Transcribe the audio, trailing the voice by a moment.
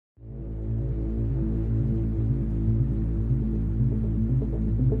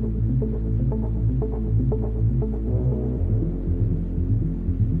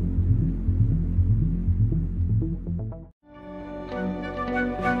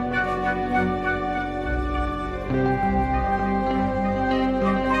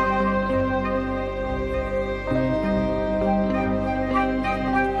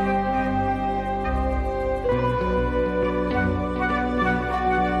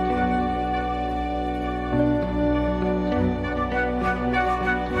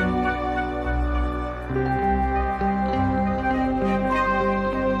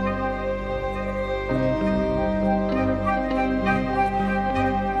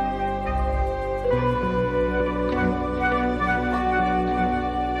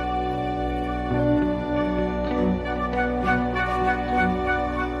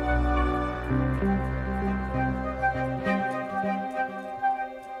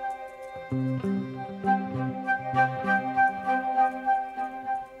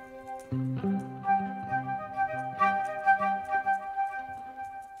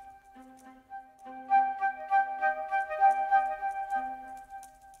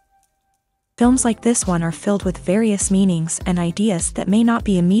Films like this one are filled with various meanings and ideas that may not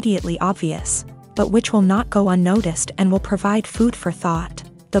be immediately obvious, but which will not go unnoticed and will provide food for thought.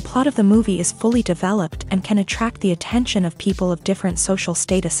 The plot of the movie is fully developed and can attract the attention of people of different social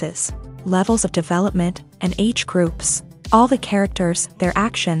statuses, levels of development, and age groups. All the characters, their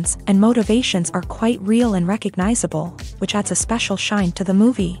actions, and motivations are quite real and recognizable, which adds a special shine to the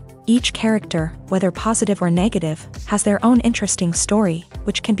movie. Each character, whether positive or negative, has their own interesting story,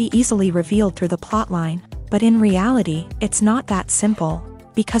 which can be easily revealed through the plotline. But in reality, it's not that simple.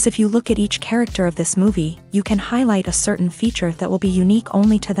 Because if you look at each character of this movie, you can highlight a certain feature that will be unique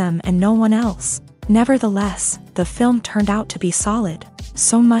only to them and no one else. Nevertheless, the film turned out to be solid,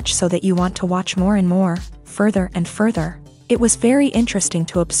 so much so that you want to watch more and more, further and further. It was very interesting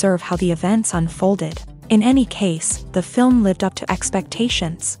to observe how the events unfolded. In any case, the film lived up to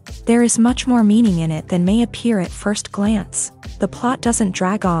expectations. There is much more meaning in it than may appear at first glance. The plot doesn't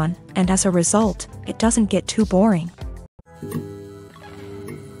drag on, and as a result, it doesn't get too boring.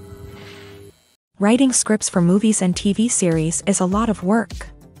 Writing scripts for movies and TV series is a lot of work.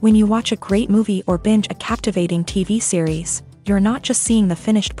 When you watch a great movie or binge a captivating TV series, you're not just seeing the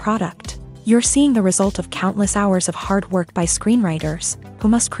finished product. You're seeing the result of countless hours of hard work by screenwriters, who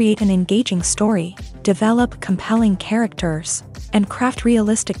must create an engaging story, develop compelling characters, and craft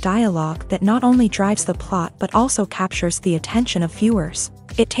realistic dialogue that not only drives the plot but also captures the attention of viewers.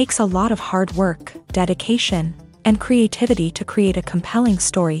 It takes a lot of hard work, dedication, and creativity to create a compelling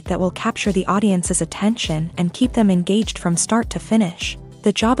story that will capture the audience's attention and keep them engaged from start to finish.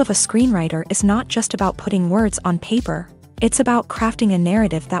 The job of a screenwriter is not just about putting words on paper. It's about crafting a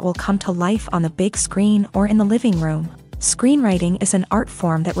narrative that will come to life on the big screen or in the living room. Screenwriting is an art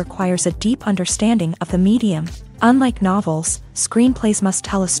form that requires a deep understanding of the medium. Unlike novels, screenplays must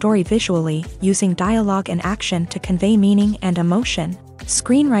tell a story visually, using dialogue and action to convey meaning and emotion.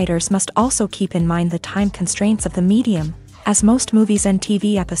 Screenwriters must also keep in mind the time constraints of the medium, as most movies and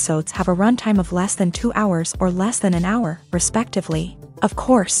TV episodes have a runtime of less than 2 hours or less than an hour, respectively. Of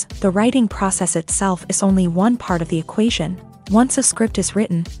course, the writing process itself is only one part of the equation. Once a script is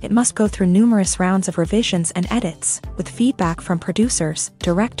written, it must go through numerous rounds of revisions and edits, with feedback from producers,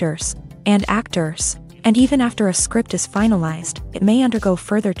 directors, and actors. And even after a script is finalized, it may undergo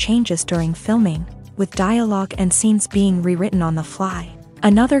further changes during filming, with dialogue and scenes being rewritten on the fly.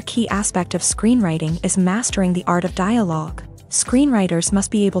 Another key aspect of screenwriting is mastering the art of dialogue. Screenwriters must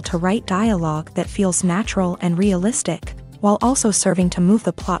be able to write dialogue that feels natural and realistic, while also serving to move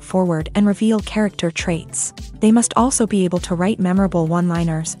the plot forward and reveal character traits. They must also be able to write memorable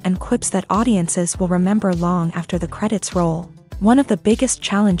one-liners and quips that audiences will remember long after the credits roll. One of the biggest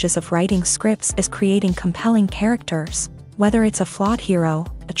challenges of writing scripts is creating compelling characters. Whether it's a flawed hero,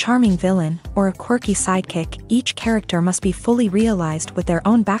 a charming villain, or a quirky sidekick, each character must be fully realized with their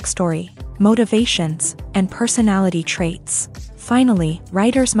own backstory, motivations, and personality traits. Finally,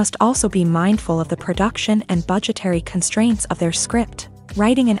 writers must also be mindful of the production and budgetary constraints of their script.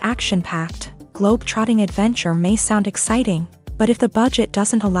 Writing an action-packed, globe-trotting adventure may sound exciting, but if the budget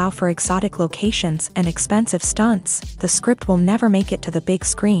doesn't allow for exotic locations and expensive stunts, the script will never make it to the big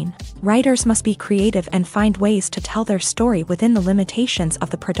screen. Writers must be creative and find ways to tell their story within the limitations of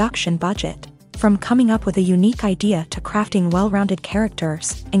the production budget. From coming up with a unique idea to crafting well-rounded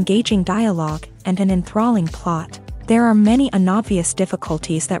characters, engaging dialogue, and an enthralling plot, there are many unobvious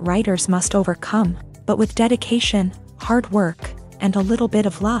difficulties that writers must overcome, but with dedication, hard work, and a little bit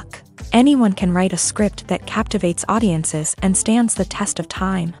of luck, anyone can write a script that captivates audiences and stands the test of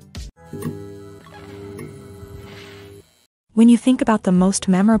time. When you think about the most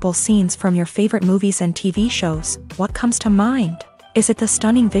memorable scenes from your favorite movies and TV shows, what comes to mind? Is it the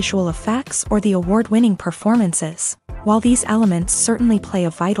stunning visual effects or the award-winning performances? While these elements certainly play a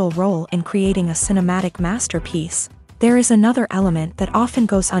vital role in creating a cinematic masterpiece, there is another element that often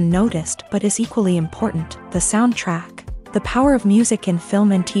goes unnoticed but is equally important: the soundtrack. The power of music in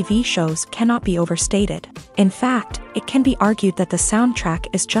film and TV shows cannot be overstated. In fact, it can be argued that the soundtrack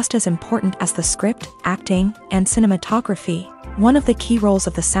is just as important as the script, acting, and cinematography. One of the key roles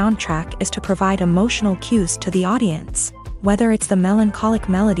of the soundtrack is to provide emotional cues to the audience. Whether it's the melancholic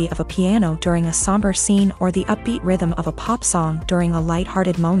melody of a piano during a somber scene or the upbeat rhythm of a pop song during a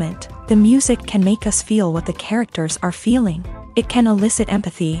lighthearted moment, the music can make us feel what the characters are feeling. It can elicit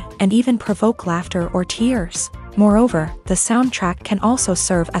empathy and even provoke laughter or tears. Moreover, the soundtrack can also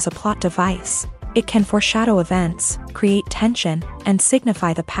serve as a plot device. It can foreshadow events, create tension, and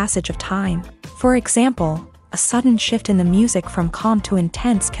signify the passage of time. For example, a sudden shift in the music from calm to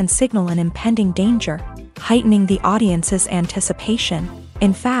intense can signal an impending danger, heightening the audience's anticipation.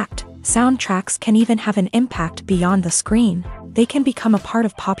 In fact, soundtracks can even have an impact beyond the screen. They can become a part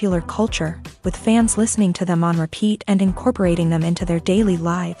of popular culture, with fans listening to them on repeat and incorporating them into their daily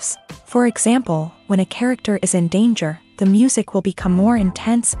lives. For example, when a character is in danger, the music will become more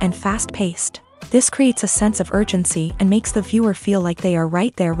intense and fast-paced. This creates a sense of urgency and makes the viewer feel like they are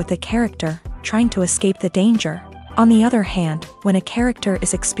right there with the character, trying to escape the danger. On the other hand, when a character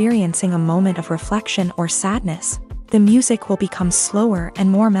is experiencing a moment of reflection or sadness, the music will become slower and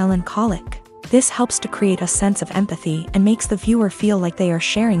more melancholic. This helps to create a sense of empathy and makes the viewer feel like they are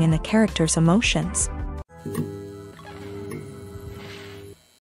sharing in the character's emotions.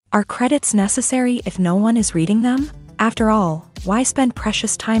 Are credits necessary if no one is reading them? After all, why spend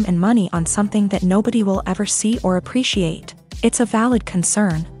precious time and money on something that nobody will ever see or appreciate? It's a valid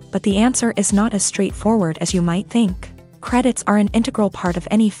concern, but the answer is not as straightforward as you might think. Credits are an integral part of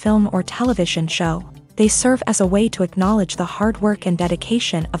any film or television show. They serve as a way to acknowledge the hard work and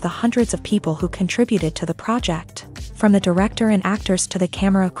dedication of the hundreds of people who contributed to the project. From the director and actors to the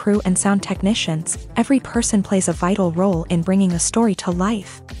camera crew and sound technicians, every person plays a vital role in bringing a story to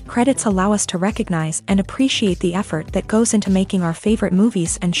life. Credits allow us to recognize and appreciate the effort that goes into making our favorite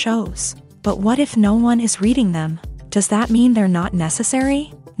movies and shows. But what if no one is reading them? Does that mean they're not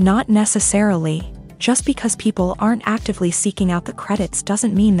necessary? Not necessarily. Just because people aren't actively seeking out the credits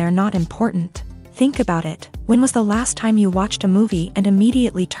doesn't mean they're not important. Think about it. When was the last time you watched a movie and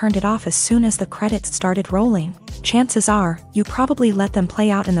immediately turned it off as soon as the credits started rolling? Chances are, you probably let them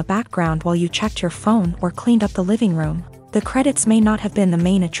play out in the background while you checked your phone or cleaned up the living room. The credits may not have been the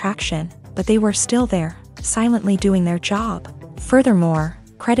main attraction, but they were still there, silently doing their job. Furthermore,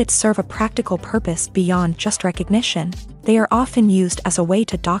 credits serve a practical purpose beyond just recognition. They are often used as a way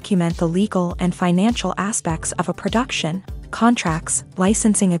to document the legal and financial aspects of a production. Contracts,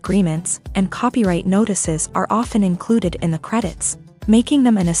 licensing agreements, and copyright notices are often included in the credits, making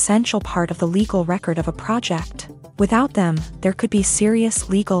them an essential part of the legal record of a project. Without them, there could be serious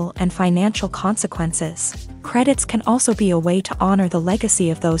legal and financial consequences. Credits can also be a way to honor the legacy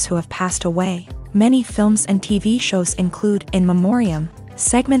of those who have passed away. Many films and TV shows include in memoriam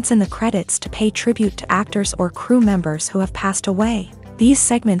segments in the credits to pay tribute to actors or crew members who have passed away. These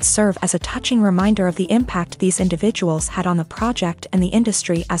segments serve as a touching reminder of the impact these individuals had on the project and the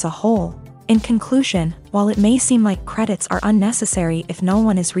industry as a whole. In conclusion, while it may seem like credits are unnecessary if no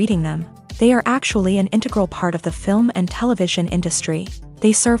one is reading them, they are actually an integral part of the film and television industry.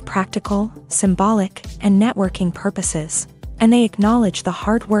 They serve practical, symbolic, and networking purposes, and they acknowledge the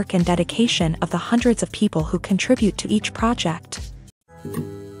hard work and dedication of the hundreds of people who contribute to each project.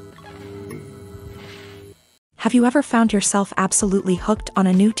 Have you ever found yourself absolutely hooked on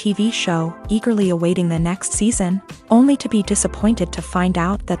a new TV show, eagerly awaiting the next season, only to be disappointed to find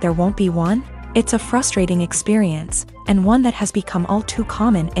out that there won't be one? It's a frustrating experience, and one that has become all too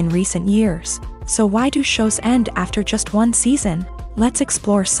common in recent years. So why do shows end after just one season? Let's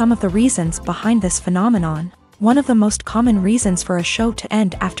explore some of the reasons behind this phenomenon. One of the most common reasons for a show to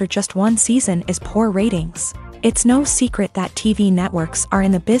end after just one season is poor ratings. It's no secret that TV networks are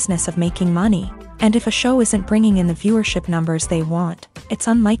in the business of making money. And if a show isn't bringing in the viewership numbers they want, it's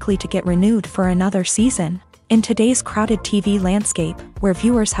unlikely to get renewed for another season. In today's crowded TV landscape, where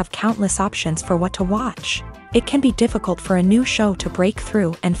viewers have countless options for what to watch, it can be difficult for a new show to break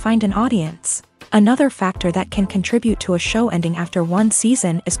through and find an audience. Another factor that can contribute to a show ending after one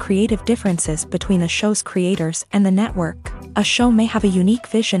season is creative differences between the show's creators and the network. A show may have a unique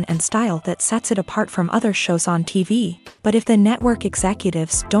vision and style that sets it apart from other shows on TV, but if the network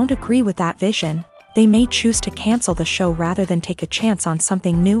executives don't agree with that vision, they may choose to cancel the show rather than take a chance on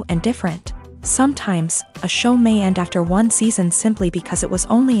something new and different. Sometimes, a show may end after one season simply because it was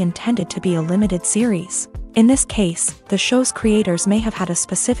only intended to be a limited series. In this case, the show's creators may have had a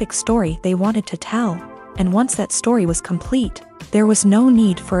specific story they wanted to tell. and once that story was complete, there was no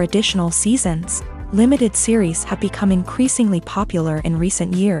need for additional seasons. Limited series have become increasingly popular in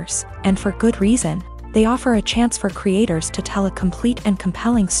recent years, and for good reason. They offer a chance for creators to tell a complete and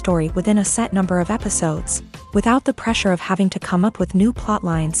compelling story within a set number of episodes, without the pressure of having to come up with new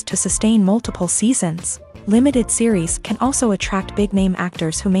plotlines to sustain multiple seasons. Limited series can also attract big-name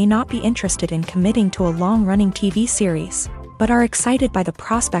actors who may not be interested in committing to a long-running TV series, but are excited by the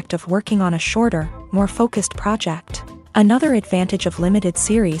prospect of working on a shorter, more focused project. Another advantage of limited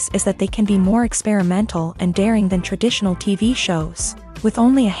series is that they can be more experimental and daring than traditional TV shows. With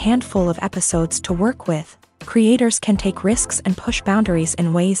only a handful of episodes to work with, creators can take risks and push boundaries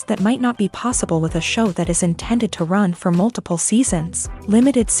in ways that might not be possible with a show that is intended to run for multiple seasons.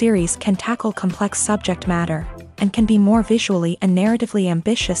 Limited series can tackle complex subject matter, and can be more visually and narratively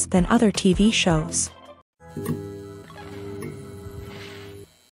ambitious than other TV shows.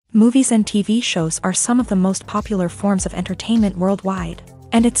 Movies and TV shows are some of the most popular forms of entertainment worldwide,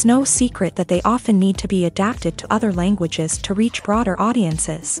 and it's no secret that they often need to be adapted to other languages to reach broader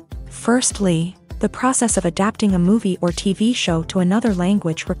audiences. Firstly, the process of adapting a movie or TV show to another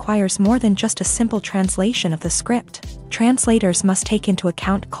language requires more than just a simple translation of the script. Translators must take into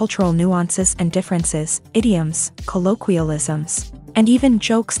account cultural nuances and differences, idioms, colloquialisms, and even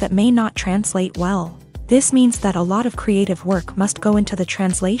jokes that may not translate well. This means that a lot of creative work must go into the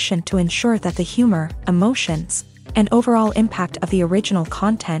translation to ensure that the humor, emotions, and overall impact of the original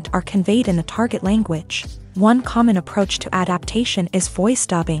content are conveyed in the target language. One common approach to adaptation is voice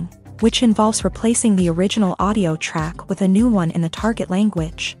dubbing, which involves replacing the original audio track with a new one in the target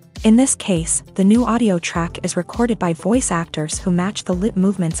language. In this case, the new audio track is recorded by voice actors who match the lip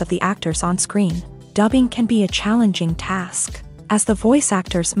movements of the actors on screen. Dubbing can be a challenging task, as the voice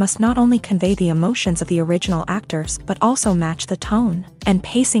actors must not only convey the emotions of the original actors but also match the tone and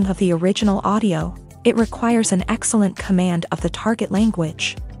pacing of the original audio. It requires an excellent command of the target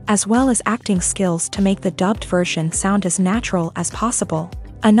language, as well as acting skills to make the dubbed version sound as natural as possible.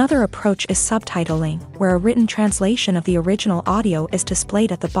 Another approach is subtitling, where a written translation of the original audio is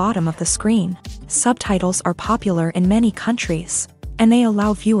displayed at the bottom of the screen. Subtitles are popular in many countries, and they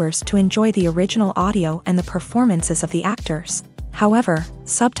allow viewers to enjoy the original audio and the performances of the actors. However,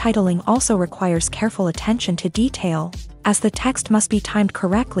 subtitling also requires careful attention to detail, as the text must be timed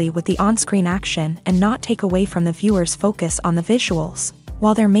correctly with the on-screen action and not take away from the viewer's focus on the visuals.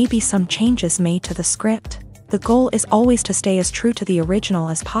 While there may be some changes made to the script, the goal is always to stay as true to the original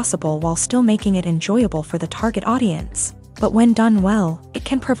as possible while still making it enjoyable for the target audience. But when done well, it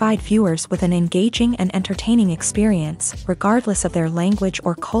can provide viewers with an engaging and entertaining experience, regardless of their language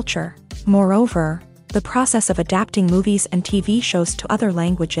or culture. Moreover, the process of adapting movies and TV shows to other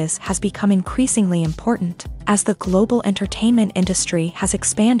languages has become increasingly important, as the global entertainment industry has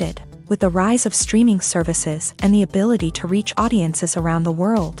expanded, with the rise of streaming services and the ability to reach audiences around the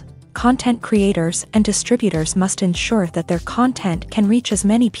world. Content creators and distributors must ensure that their content can reach as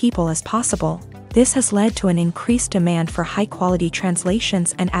many people as possible. This has led to an increased demand for high-quality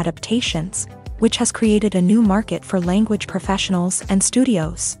translations and adaptations, which has created a new market for language professionals and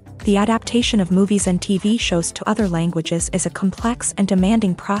studios. The adaptation of movies and TV shows to other languages is a complex and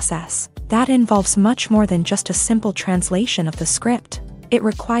demanding process that involves much more than just a simple translation of the script. It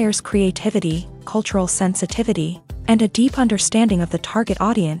requires creativity, cultural sensitivity, and a deep understanding of the target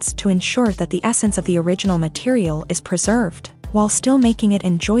audience to ensure that the essence of the original material is preserved, while still making it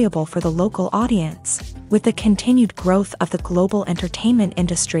enjoyable for the local audience. With the continued growth of the global entertainment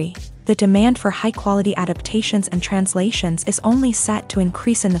industry, the demand for high-quality adaptations and translations is only set to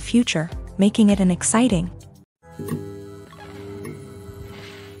increase in the future, making it an exciting.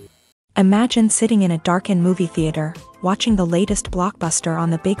 Imagine sitting in a darkened movie theater, watching the latest blockbuster on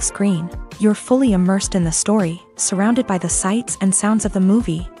the big screen. You're fully immersed in the story, surrounded by the sights and sounds of the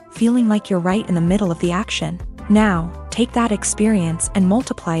movie, feeling like you're right in the middle of the action. Now, take that experience and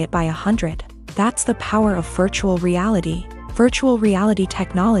multiply it by 100. That's the power of virtual reality. Virtual reality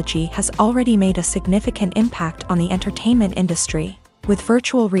technology has already made a significant impact on the entertainment industry. With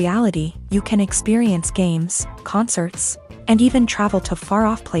virtual reality, you can experience games, concerts, and even travel to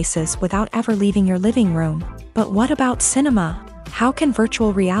far-off places without ever leaving your living room. But what about cinema? How can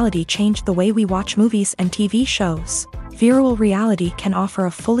virtual reality change the way we watch movies and TV shows? Virtual reality can offer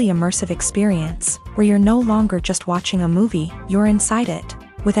a fully immersive experience, where you're no longer just watching a movie, you're inside it.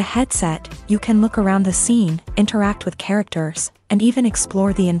 With a headset, you can look around the scene, interact with characters, and even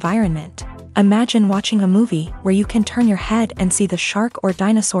explore the environment. Imagine watching a movie where you can turn your head and see the shark or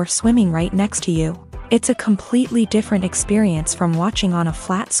dinosaur swimming right next to you. It's a completely different experience from watching on a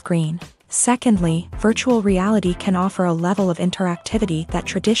flat screen. Secondly, virtual reality can offer a level of interactivity that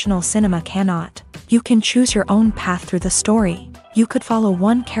traditional cinema cannot. You can choose your own path through the story. You could follow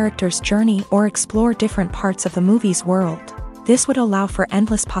one character's journey or explore different parts of the movie's world. This would allow for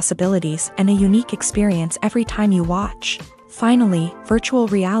endless possibilities and a unique experience every time you watch. Finally, virtual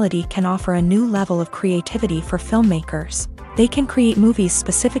reality can offer a new level of creativity for filmmakers. They can create movies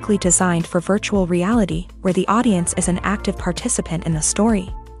specifically designed for virtual reality, where the audience is an active participant in the story.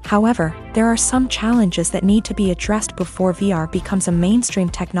 However, there are some challenges that need to be addressed before VR becomes a mainstream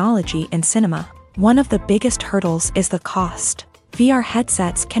technology in cinema. One of the biggest hurdles is the cost. VR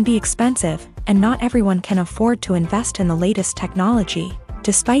headsets can be expensive, and not everyone can afford to invest in the latest technology.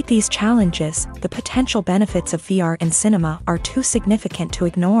 Despite these challenges, the potential benefits of VR in cinema are too significant to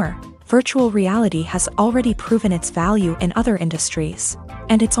ignore. Virtual reality has already proven its value in other industries,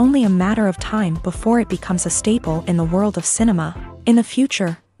 and it's only a matter of time before it becomes a staple in the world of cinema. In the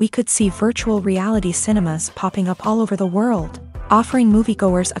future, we could see virtual reality cinemas popping up all over the world, offering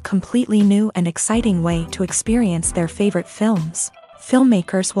moviegoers a completely new and exciting way to experience their favorite films.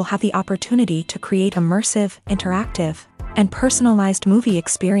 Filmmakers will have the opportunity to create immersive, interactive, and personalized movie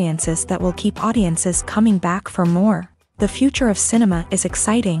experiences that will keep audiences coming back for more. The future of cinema is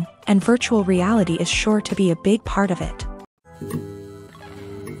exciting, and virtual reality is sure to be a big part of it.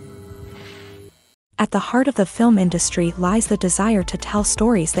 At the heart of the film industry lies the desire to tell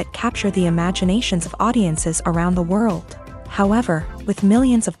stories that capture the imaginations of audiences around the world. However, with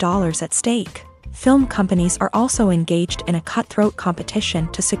millions of dollars at stake, film companies are also engaged in a cutthroat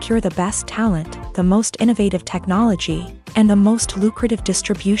competition to secure the best talent, the most innovative technology, and the most lucrative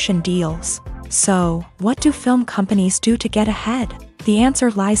distribution deals. So, what do film companies do to get ahead? The answer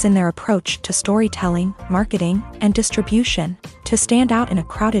lies in their approach to storytelling, marketing, and distribution. To stand out in a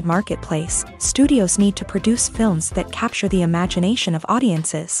crowded marketplace, studios need to produce films that capture the imagination of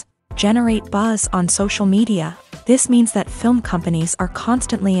audiences, generate buzz on social media. This means that film companies are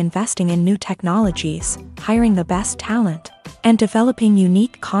constantly investing in new technologies, hiring the best talent, and developing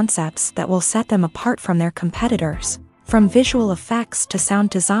unique concepts that will set them apart from their competitors. From visual effects to sound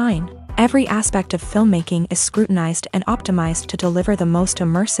design, every aspect of filmmaking is scrutinized and optimized to deliver the most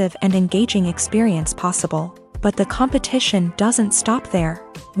immersive and engaging experience possible. But the competition doesn't stop there.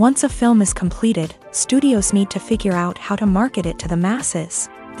 Once a film is completed, studios need to figure out how to market it to the masses.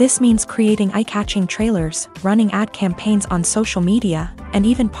 This means creating eye-catching trailers, running ad campaigns on social media, and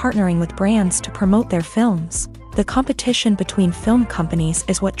even partnering with brands to promote their films. The competition between film companies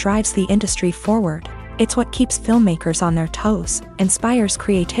is what drives the industry forward. It's what keeps filmmakers on their toes, inspires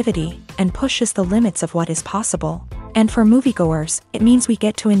creativity, and pushes the limits of what is possible. And for moviegoers, it means we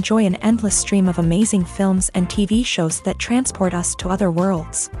get to enjoy an endless stream of amazing films and TV shows that transport us to other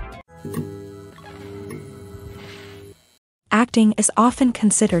worlds. Acting is often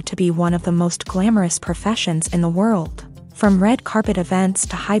considered to be one of the most glamorous professions in the world. From red carpet events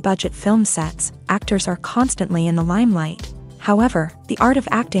to high-budget film sets, actors are constantly in the limelight. However, the art of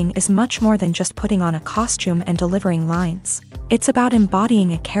acting is much more than just putting on a costume and delivering lines. It's about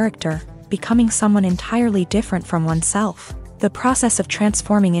embodying a character, becoming someone entirely different from oneself. The process of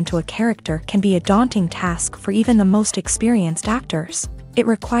transforming into a character can be a daunting task for even the most experienced actors. It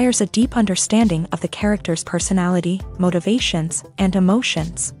requires a deep understanding of the character's personality, motivations, and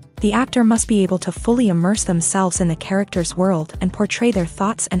emotions. The actor must be able to fully immerse themselves in the character's world and portray their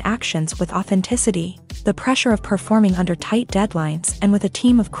thoughts and actions with authenticity. The pressure of performing under tight deadlines and with a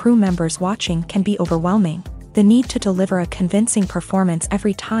team of crew members watching can be overwhelming. The need to deliver a convincing performance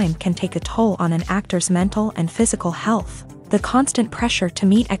every time can take a toll on an actor's mental and physical health. The constant pressure to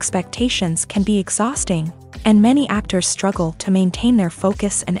meet expectations can be exhausting, and many actors struggle to maintain their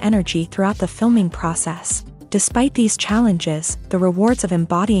focus and energy throughout the filming process. Despite these challenges, the rewards of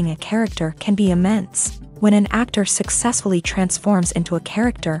embodying a character can be immense. When an actor successfully transforms into a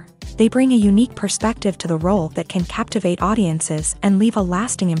character, they bring a unique perspective to the role that can captivate audiences and leave a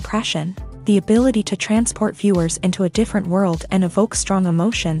lasting impression. The ability to transport viewers into a different world and evoke strong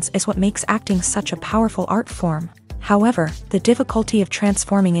emotions is what makes acting such a powerful art form. However, the difficulty of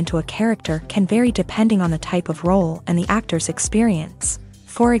transforming into a character can vary depending on the type of role and the actor's experience.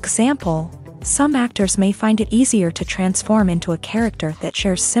 For example, some actors may find it easier to transform into a character that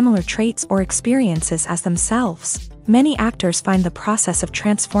shares similar traits or experiences as themselves. Many actors find the process of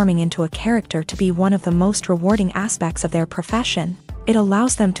transforming into a character to be one of the most rewarding aspects of their profession. It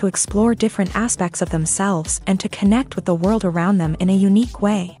allows them to explore different aspects of themselves and to connect with the world around them in a unique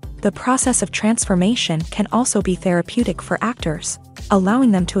way. The process of transformation can also be therapeutic for actors, allowing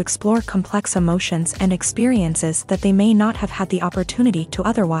them to explore complex emotions and experiences that they may not have had the opportunity to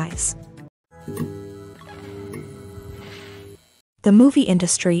otherwise. The movie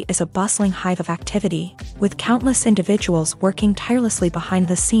industry is a bustling hive of activity, with countless individuals working tirelessly behind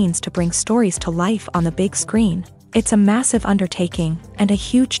the scenes to bring stories to life on the big screen. It's a massive undertaking, and a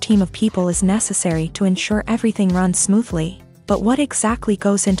huge team of people is necessary to ensure everything runs smoothly. But what exactly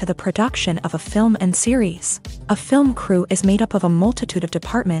goes into the production of a film and series? A film crew is made up of a multitude of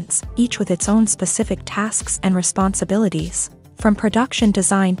departments, each with its own specific tasks and responsibilities. From production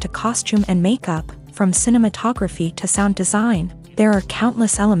design to costume and makeup, from cinematography to sound design, there are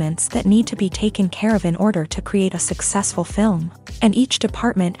countless elements that need to be taken care of in order to create a successful film. And each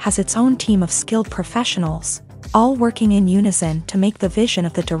department has its own team of skilled professionals, all working in unison to make the vision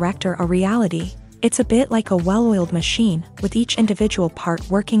of the director a reality. It's a bit like a well-oiled machine, with each individual part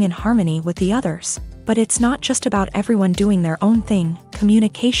working in harmony with the others. But it's not just about everyone doing their own thing.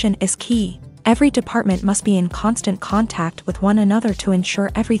 Communication is key. Every department must be in constant contact with one another to ensure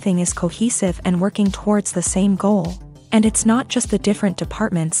everything is cohesive and working towards the same goal. And it's not just the different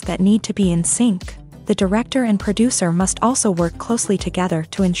departments that need to be in sync. The director and producer must also work closely together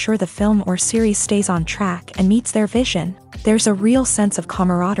to ensure the film or series stays on track and meets their vision. There's a real sense of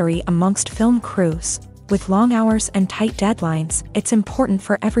camaraderie amongst film crews. With long hours and tight deadlines, it's important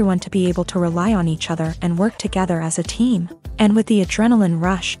for everyone to be able to rely on each other and work together as a team. And with the adrenaline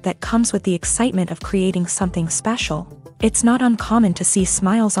rush that comes with the excitement of creating something special, it's not uncommon to see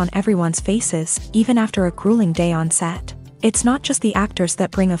smiles on everyone's faces, even after a grueling day on set. It's not just the actors that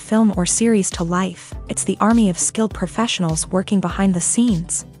bring a film or series to life, it's the army of skilled professionals working behind the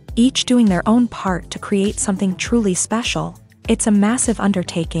scenes, each doing their own part to create something truly special. It's a massive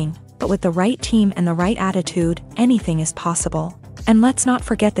undertaking, but with the right team and the right attitude, anything is possible. And let's not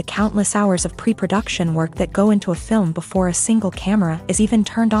forget the countless hours of pre-production work that go into a film before a single camera is even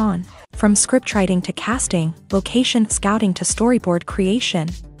turned on. From scriptwriting to casting, location scouting to storyboard creation,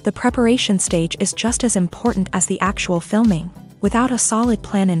 the preparation stage is just as important as the actual filming. Without a solid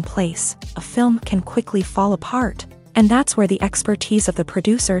plan in place, a film can quickly fall apart. And that's where the expertise of the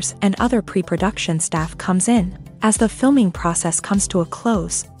producers and other pre-production staff comes in. As the filming process comes to a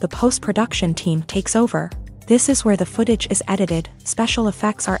close, the post-production team takes over. This is where the footage is edited, special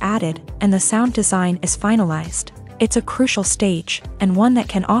effects are added, and the sound design is finalized. It's a crucial stage, and one that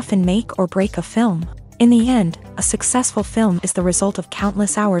can often make or break a film. In the end, a successful film is the result of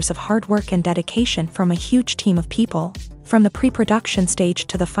countless hours of hard work and dedication from a huge team of people. From the pre-production stage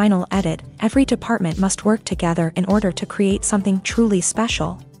to the final edit, every department must work together in order to create something truly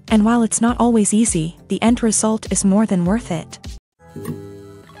special. And while it's not always easy, the end result is more than worth it.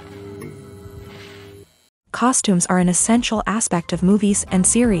 Costumes are an essential aspect of movies and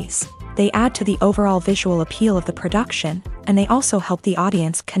series. They add to the overall visual appeal of the production, and they also help the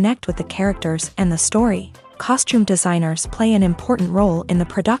audience connect with the characters and the story. Costume designers play an important role in the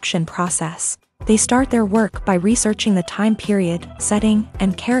production process. They start their work by researching the time period, setting,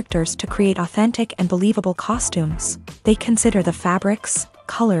 and characters to create authentic and believable costumes. They consider the fabrics,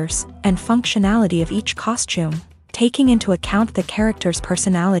 colors, and functionality of each costume, taking into account the character's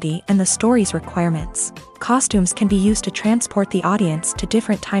personality and the story's requirements. Costumes can be used to transport the audience to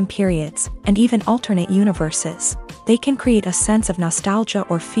different time periods and even alternate universes. They can create a sense of nostalgia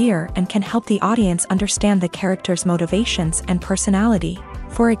or fear and can help the audience understand the character's motivations and personality.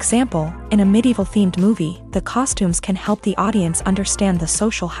 For example, in a medieval-themed movie, the costumes can help the audience understand the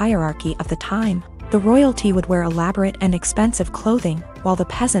social hierarchy of the time. The royalty would wear elaborate and expensive clothing, while the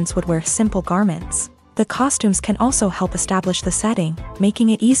peasants would wear simple garments. The costumes can also help establish the setting,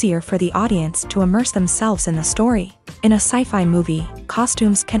 making it easier for the audience to immerse themselves in the story. In a sci-fi movie,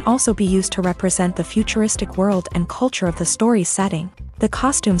 costumes can also be used to represent the futuristic world and culture of the story's setting. The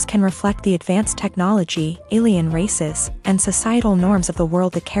costumes can reflect the advanced technology, alien races, and societal norms of the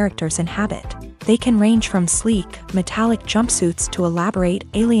world the characters inhabit. They can range from sleek, metallic jumpsuits to elaborate,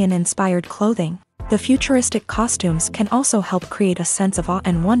 alien-inspired clothing. The futuristic costumes can also help create a sense of awe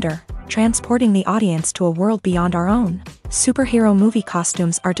and wonder, transporting the audience to a world beyond our own. Superhero movie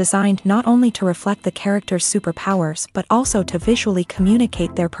costumes are designed not only to reflect the character's superpowers but also to visually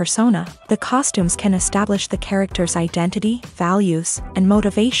communicate their persona. The costumes can establish the character's identity, values, and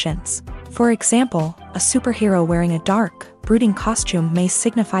motivations. For example, a superhero wearing a dark, brooding costume may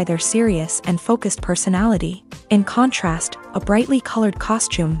signify their serious and focused personality. In contrast, a brightly colored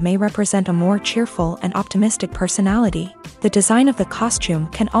costume may represent a more cheerful and optimistic personality. The design of the costume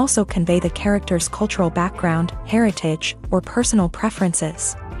can also convey the character's cultural background, heritage, or personal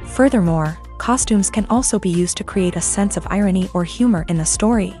preferences. Furthermore, costumes can also be used to create a sense of irony or humor in the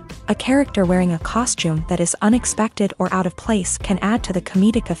story. A character wearing a costume that is unexpected or out of place can add to the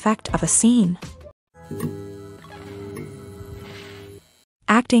comedic effect of a scene.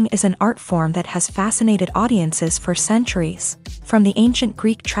 Acting is an art form that has fascinated audiences for centuries. From the ancient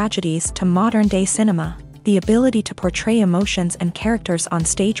Greek tragedies to modern-day cinema, the ability to portray emotions and characters on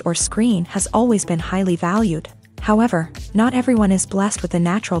stage or screen has always been highly valued. However, not everyone is blessed with a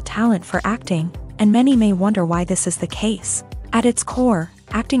natural talent for acting, and many may wonder why this is the case. At its core,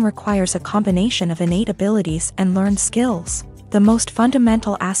 acting requires a combination of innate abilities and learned skills. The most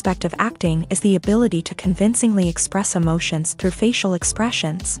fundamental aspect of acting is the ability to convincingly express emotions through facial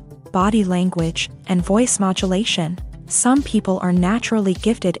expressions, body language, and voice modulation. Some people are naturally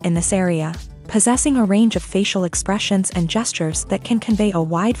gifted in this area, possessing a range of facial expressions and gestures that can convey a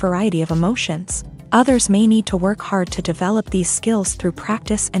wide variety of emotions. Others may need to work hard to develop these skills through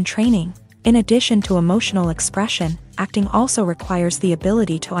practice and training. In addition to emotional expression, acting also requires the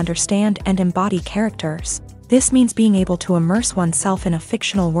ability to understand and embody characters. This means being able to immerse oneself in a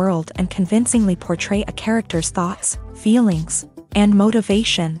fictional world and convincingly portray a character's thoughts, feelings, and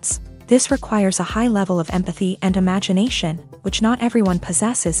motivations. This requires a high level of empathy and imagination, which not everyone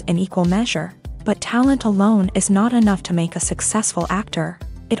possesses in equal measure. But talent alone is not enough to make a successful actor.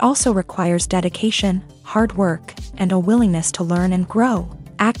 It also requires dedication, hard work, and a willingness to learn and grow.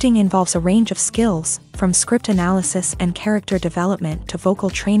 Acting involves a range of skills, from script analysis and character development to vocal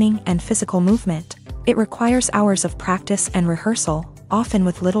training and physical movement. It requires hours of practice and rehearsal, often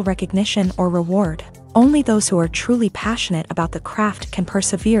with little recognition or reward. Only those who are truly passionate about the craft can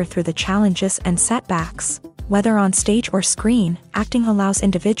persevere through the challenges and setbacks. Whether on stage or screen, acting allows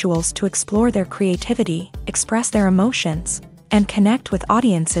individuals to explore their creativity, express their emotions, and connect with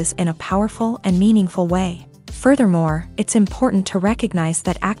audiences in a powerful and meaningful way. Furthermore, it's important to recognize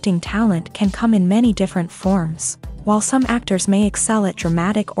that acting talent can come in many different forms. While some actors may excel at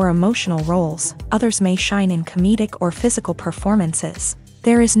dramatic or emotional roles, others may shine in comedic or physical performances.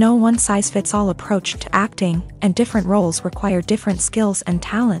 There is no one-size-fits-all approach to acting, and different roles require different skills and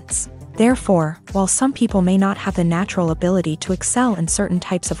talents. Therefore, while some people may not have the natural ability to excel in certain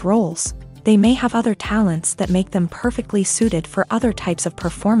types of roles, they may have other talents that make them perfectly suited for other types of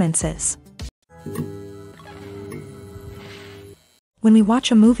performances. When we watch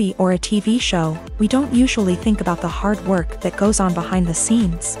a movie or a TV show, we don't usually think about the hard work that goes on behind the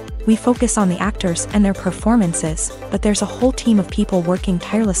scenes. We focus on the actors and their performances, but there's a whole team of people working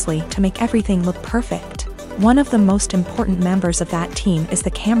tirelessly to make everything look perfect. One of the most important members of that team is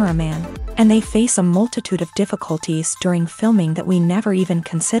the cameraman, and they face a multitude of difficulties during filming that we never even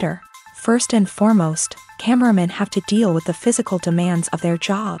consider. First and foremost, cameramen have to deal with the physical demands of their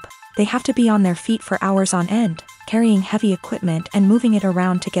job. They have to be on their feet for hours on end, carrying heavy equipment and moving it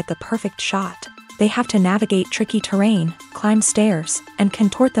around to get the perfect shot. They have to navigate tricky terrain, climb stairs, and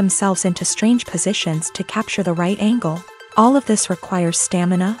contort themselves into strange positions to capture the right angle. All of this requires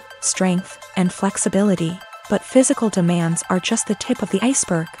stamina, strength, and flexibility. But physical demands are just the tip of the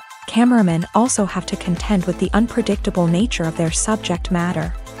iceberg. Cameramen also have to contend with the unpredictable nature of their subject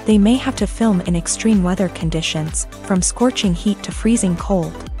matter. They may have to film in extreme weather conditions, from scorching heat to freezing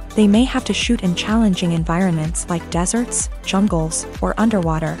cold. They may have to shoot in challenging environments like deserts, jungles, or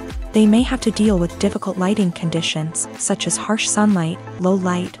underwater. They may have to deal with difficult lighting conditions, such as harsh sunlight, low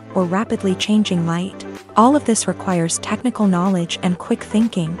light, or rapidly changing light. All of this requires technical knowledge and quick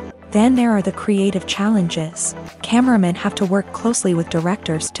thinking. Then there are the creative challenges. Cameramen have to work closely with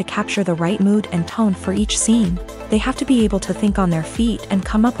directors to capture the right mood and tone for each scene. They have to be able to think on their feet and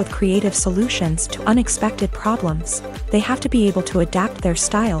come up with creative solutions to unexpected problems. They have to be able to adapt their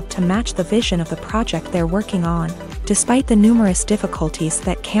style to match the vision of the project they're working on. Despite the numerous difficulties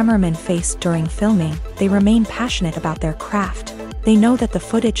that cameramen face during filming, they remain passionate about their craft. They know that the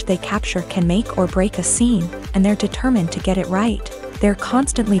footage they capture can make or break a scene, and they're determined to get it right. They're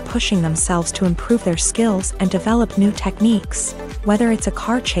constantly pushing themselves to improve their skills and develop new techniques. Whether it's a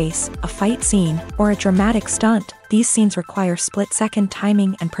car chase, a fight scene, or a dramatic stunt, these scenes require split-second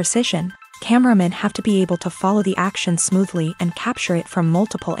timing and precision. Cameramen have to be able to follow the action smoothly and capture it from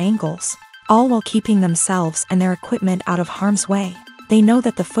multiple angles, all while keeping themselves and their equipment out of harm's way. They know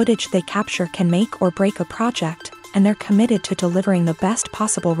that the footage they capture can make or break a project, and they're committed to delivering the best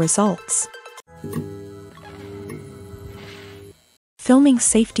possible results. Filming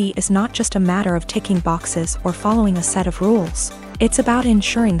safety is not just a matter of ticking boxes or following a set of rules. It's about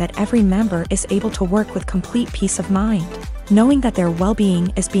ensuring that every member is able to work with complete peace of mind, knowing that their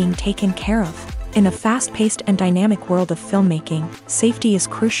well-being is being taken care of. In a fast-paced and dynamic world of filmmaking, safety is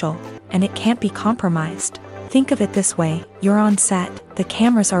crucial, and it can't be compromised. Think of it this way: you're on set, the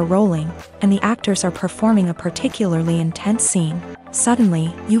cameras are rolling, and the actors are performing a particularly intense scene.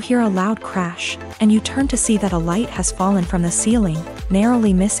 Suddenly, you hear a loud crash, and you turn to see that a light has fallen from the ceiling,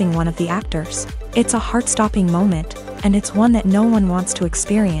 narrowly missing one of the actors. It's a heart-stopping moment, and it's one that no one wants to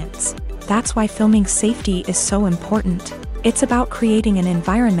experience. That's why filming safety is so important. It's about creating an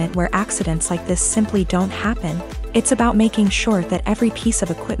environment where accidents like this simply don't happen. It's about making sure that every piece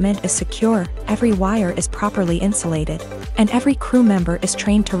of equipment is secure, every wire is properly insulated, and every crew member is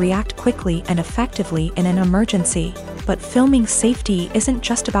trained to react quickly and effectively in an emergency. But filming safety isn't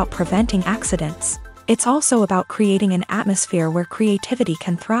just about preventing accidents. It's also about creating an atmosphere where creativity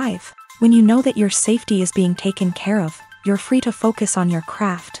can thrive. When you know that your safety is being taken care of, you're free to focus on your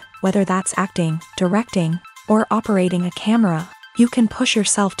craft, whether that's acting, directing, or operating a camera. You can push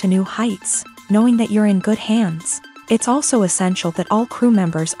yourself to new heights, knowing that you're in good hands. It's also essential that all crew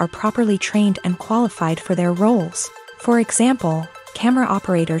members are properly trained and qualified for their roles. For example, camera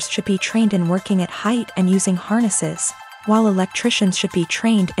operators should be trained in working at height and using harnesses, while electricians should be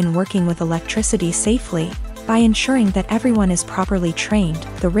trained in working with electricity safely. By ensuring that everyone is properly trained,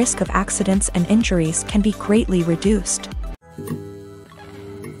 the risk of accidents and injuries can be greatly reduced.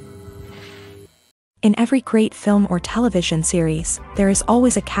 In every great film or television series, there is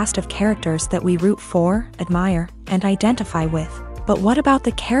always a cast of characters that we root for, admire, and identify with. But what about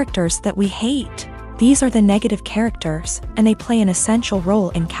the characters that we hate? These are the negative characters, and they play an essential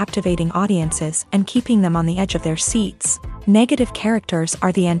role in captivating audiences and keeping them on the edge of their seats. Negative characters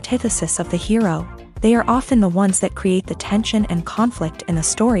are the antithesis of the hero. They are often the ones that create the tension and conflict in the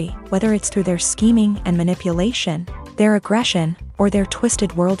story, whether it's through their scheming and manipulation, their aggression, or their twisted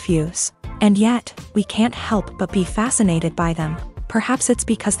worldviews. And yet, we can't help but be fascinated by them. Perhaps it's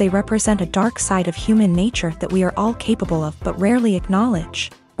because they represent a dark side of human nature that we are all capable of but rarely acknowledge.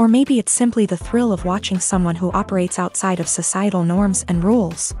 Or maybe it's simply the thrill of watching someone who operates outside of societal norms and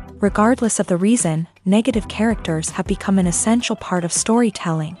rules. Regardless of the reason, negative characters have become an essential part of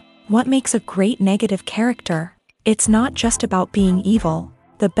storytelling. What makes a great negative character? It's not just about being evil.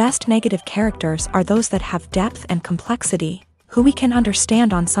 The best negative characters are those that have depth and complexity, who we can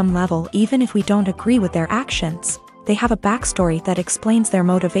understand on some level even if we don't agree with their actions. They have a backstory that explains their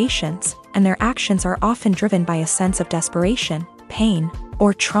motivations, and their actions are often driven by a sense of desperation, pain,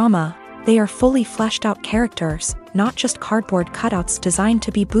 or trauma. They are fully fleshed out characters, not just cardboard cutouts designed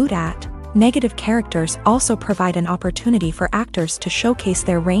to be booed at. Negative characters also provide an opportunity for actors to showcase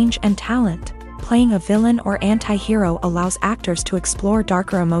their range and talent. Playing a villain or anti-hero allows actors to explore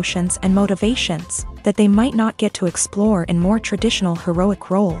darker emotions and motivations that they might not get to explore in more traditional heroic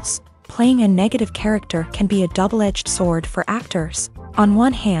roles. Playing a negative character can be a double-edged sword for actors. On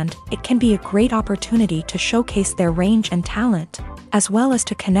one hand, it can be a great opportunity to showcase their range and talent, as well as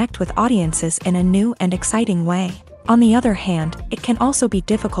to connect with audiences in a new and exciting way. On the other hand, it can also be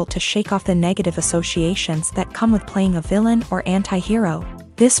difficult to shake off the negative associations that come with playing a villain or anti-hero.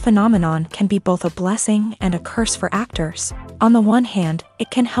 This phenomenon can be both a blessing and a curse for actors. On the one hand,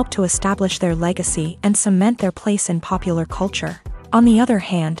 it can help to establish their legacy and cement their place in popular culture. On the other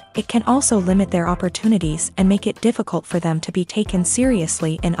hand, it can also limit their opportunities and make it difficult for them to be taken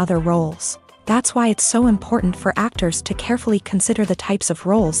seriously in other roles. That's why it's so important for actors to carefully consider the types of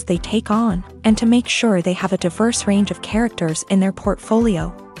roles they take on, and to make sure they have a diverse range of characters in their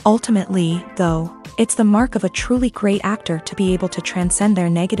portfolio. Ultimately, though, it's the mark of a truly great actor to be able to transcend their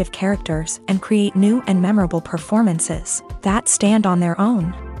negative characters and create new and memorable performances that stand on their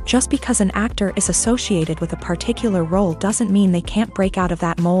own. Just because an actor is associated with a particular role doesn't mean they can't break out of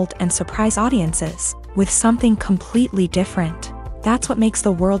that mold and surprise audiences with something completely different. That's what makes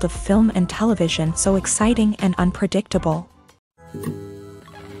the world of film and television so exciting and unpredictable.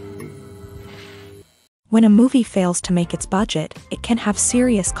 When a movie fails to make its budget, it can have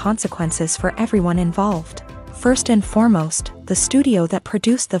serious consequences for everyone involved. First and foremost, the studio that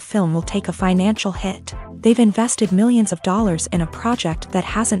produced the film will take a financial hit. They've invested millions of dollars in a project that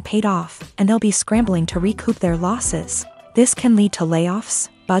hasn't paid off, and they'll be scrambling to recoup their losses. This can lead to layoffs,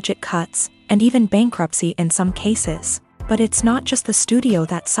 budget cuts, and even bankruptcy in some cases. But it's not just the studio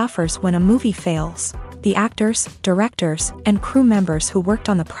that suffers when a movie fails. The actors, directors, and crew members who worked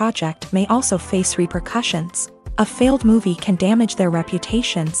on the project may also face repercussions. A failed movie can damage their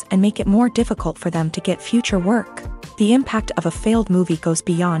reputations and make it more difficult for them to get future work. The impact of a failed movie goes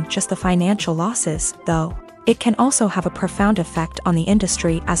beyond just the financial losses, though. It can also have a profound effect on the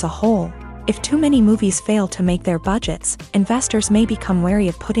industry as a whole. If too many movies fail to make their budgets, investors may become wary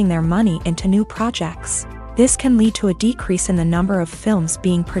of putting their money into new projects. This can lead to a decrease in the number of films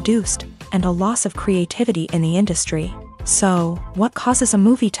being produced, and a loss of creativity in the industry. So, what causes a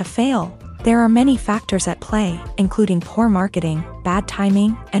movie to fail? There are many factors at play, including poor marketing, bad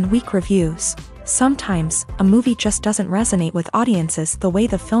timing, and weak reviews. Sometimes, a movie just doesn't resonate with audiences the way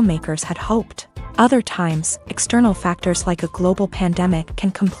the filmmakers had hoped. Other times, external factors like a global pandemic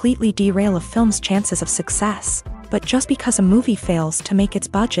can completely derail a film's chances of success. But just because a movie fails to make its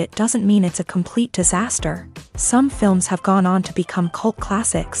budget doesn't mean it's a complete disaster. Some films have gone on to become cult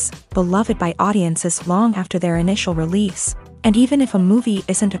classics, beloved by audiences long after their initial release. And even if a movie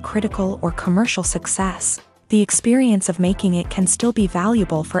isn't a critical or commercial success, the experience of making it can still be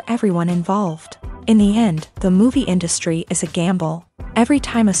valuable for everyone involved. In the end, the movie industry is a gamble. Every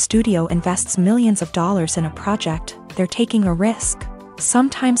time a studio invests millions of dollars in a project, they're taking a risk.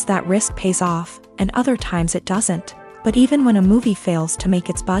 Sometimes that risk pays off, and other times it doesn't. But even when a movie fails to make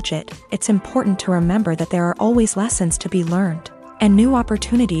its budget, it's important to remember that there are always lessons to be learned, and new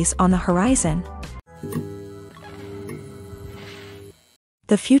opportunities on the horizon.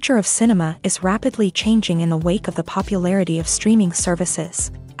 The future of cinema is rapidly changing in the wake of the popularity of streaming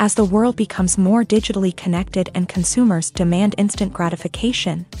services. As the world becomes more digitally connected and consumers demand instant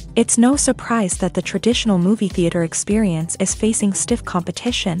gratification, it's no surprise that the traditional movie theater experience is facing stiff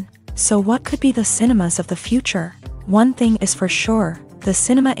competition. So what could be the cinemas of the future? One thing is for sure, the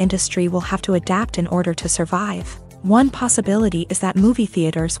cinema industry will have to adapt in order to survive. One possibility is that movie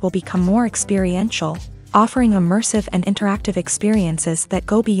theaters will become more experiential, offering immersive and interactive experiences that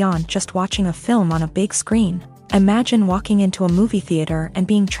go beyond just watching a film on a big screen. Imagine walking into a movie theater and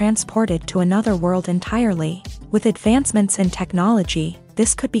being transported to another world entirely. With advancements in technology,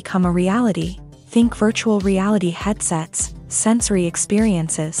 this could become a reality. Think virtual reality headsets, sensory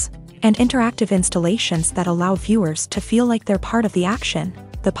experiences, and interactive installations that allow viewers to feel like they're part of the action.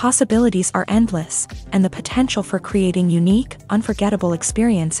 The possibilities are endless, and the potential for creating unique, unforgettable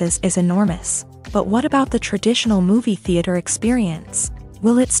experiences is enormous. But what about the traditional movie theater experience?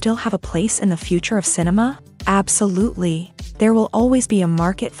 Will it still have a place in the future of cinema? Absolutely. There will always be a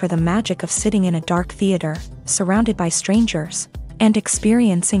market for the magic of sitting in a dark theater, surrounded by strangers, and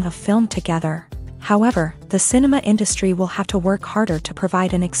experiencing a film together. However, the cinema industry will have to work harder to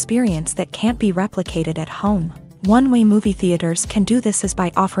provide an experience that can't be replicated at home. One way movie theaters can do this is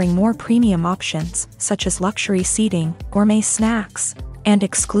by offering more premium options, such as luxury seating, gourmet snacks, and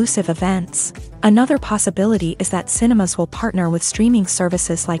exclusive events. Another possibility is that cinemas will partner with streaming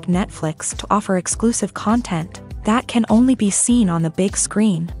services like Netflix to offer exclusive content that can only be seen on the big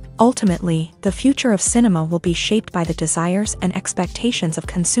screen. Ultimately, the future of cinema will be shaped by the desires and expectations of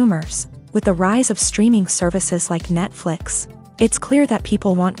consumers. With the rise of streaming services like Netflix, it's clear that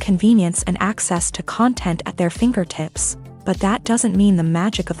people want convenience and access to content at their fingertips. But that doesn't mean the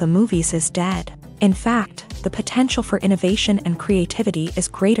magic of the movies is dead. In fact, the potential for innovation and creativity is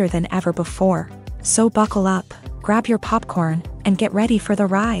greater than ever before. So buckle up, grab your popcorn, and get ready for the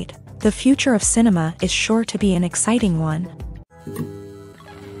ride. The future of cinema is sure to be an exciting one.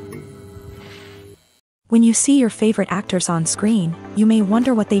 When you see your favorite actors on screen, you may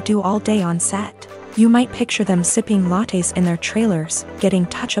wonder what they do all day on set. You might picture them sipping lattes in their trailers, getting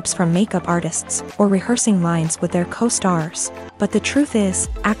touch-ups from makeup artists, or rehearsing lines with their co-stars. But the truth is,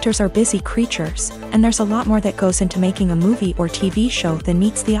 actors are busy creatures, and there's a lot more that goes into making a movie or TV show than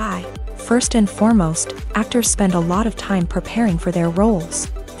meets the eye. First and foremost, actors spend a lot of time preparing for their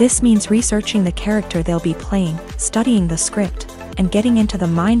roles. This means researching the character they'll be playing, studying the script, and getting into the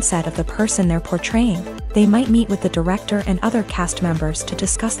mindset of the person they're portraying. They might meet with the director and other cast members to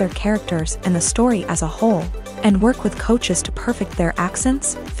discuss their characters and the story as a whole, and work with coaches to perfect their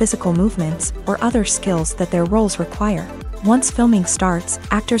accents, physical movements, or other skills that their roles require. Once filming starts,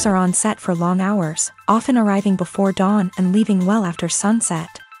 actors are on set for long hours, often arriving before dawn and leaving well after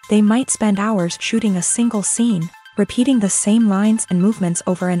sunset. They might spend hours shooting a single scene, repeating the same lines and movements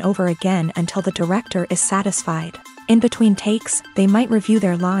over and over again until the director is satisfied. In between takes, they might review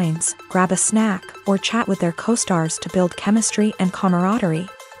their lines, grab a snack, or chat with their co-stars to build chemistry and camaraderie.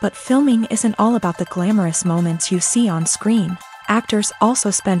 But filming isn't all about the glamorous moments you see on screen. Actors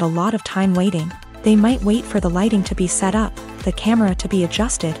also spend a lot of time waiting. They might wait for the lighting to be set up, the camera to be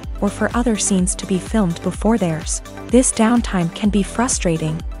adjusted, or for other scenes to be filmed before theirs. This downtime can be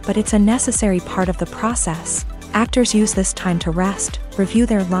frustrating, but it's a necessary part of the process. Actors use this time to rest, review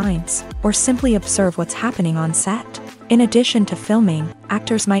their lines, or simply observe what's happening on set. In addition to filming,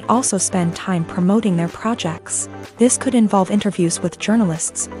 actors might also spend time promoting their projects. This could involve interviews with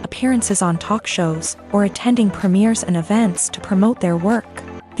journalists, appearances on talk shows, or attending premieres and events to promote their work.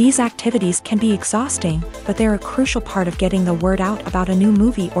 These activities can be exhausting, but they're a crucial part of getting the word out about a new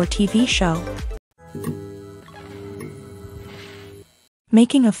movie or TV show.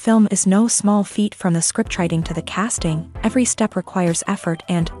 Making a film is no small feat. From the scriptwriting to the casting. Every step requires effort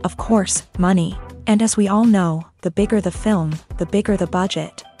and, of course, money. And as we all know, the bigger the film, the bigger the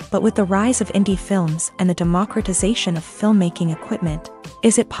budget. But with the rise of indie films and the democratization of filmmaking equipment,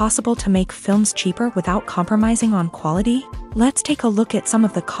 is it possible to make films cheaper without compromising on quality? Let's take a look at some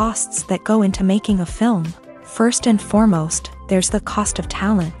of the costs that go into making a film. First and foremost, there's the cost of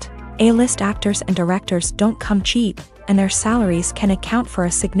talent. A-list actors and directors don't come cheap, and their salaries can account for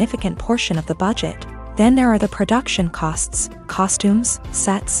a significant portion of the budget. Then there are the production costs, costumes,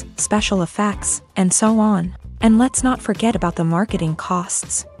 sets, special effects, and so on. And let's not forget about the marketing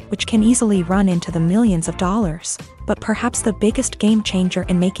costs, which can easily run into the millions of dollars. But perhaps the biggest game changer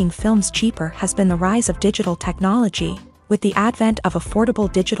in making films cheaper has been the rise of digital technology. With the advent of affordable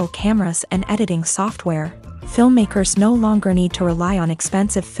digital cameras and editing software, filmmakers no longer need to rely on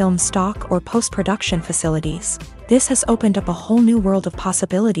expensive film stock or post-production facilities. This has opened up a whole new world of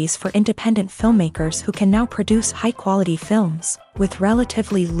possibilities for independent filmmakers who can now produce high-quality films with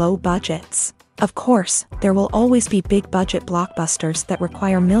relatively low budgets. Of course, there will always be big-budget blockbusters that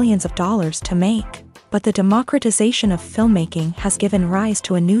require millions of dollars to make. But the democratization of filmmaking has given rise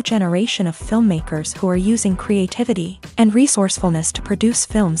to a new generation of filmmakers who are using creativity and resourcefulness to produce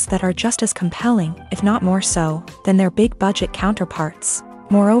films that are just as compelling, if not more so, than their big-budget counterparts.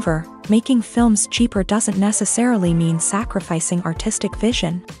 Moreover, making films cheaper doesn't necessarily mean sacrificing artistic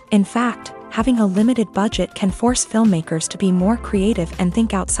vision. In fact, having a limited budget can force filmmakers to be more creative and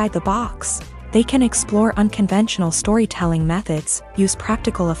think outside the box. They can explore unconventional storytelling methods, use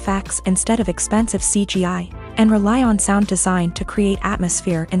practical effects instead of expensive CGI, and rely on sound design to create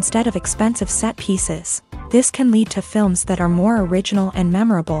atmosphere instead of expensive set pieces. This can lead to films that are more original and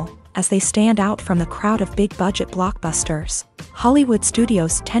memorable, as they stand out from the crowd of big-budget blockbusters. Hollywood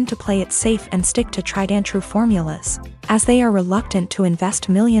studios tend to play it safe and stick to tried-and-true formulas, as they are reluctant to invest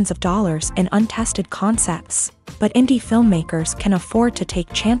millions of dollars in untested concepts. But indie filmmakers can afford to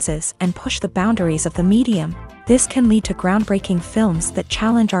take chances and push the boundaries of the medium. This can lead to groundbreaking films that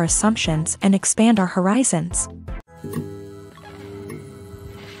challenge our assumptions and expand our horizons.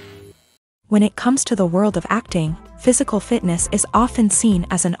 When it comes to the world of acting, physical fitness is often seen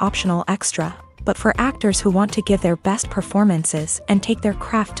as an optional extra. But for actors who want to give their best performances and take their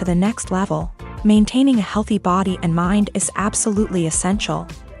craft to the next level, maintaining a healthy body and mind is absolutely essential.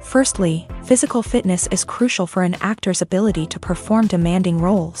 Firstly, physical fitness is crucial for an actor's ability to perform demanding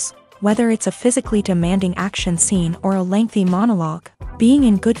roles. Whether it's a physically demanding action scene or a lengthy monologue, being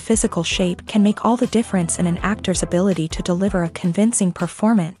in good physical shape can make all the difference in an actor's ability to deliver a convincing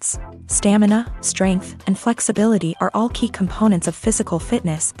performance. Stamina, strength, and flexibility are all key components of physical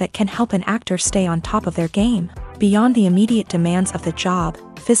fitness that can help an actor stay on top of their game. Beyond the immediate demands of the job,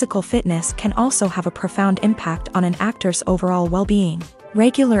 physical fitness can also have a profound impact on an actor's overall well-being.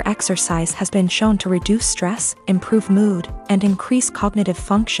 Regular exercise has been shown to reduce stress, improve mood, and increase cognitive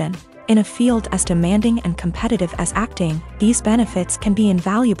function. In a field as demanding and competitive as acting, these benefits can be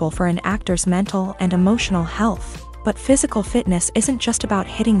invaluable for an actor's mental and emotional health. But physical fitness isn't just about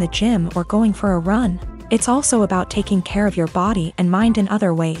hitting the gym or going for a run. It's also about taking care of your body and mind in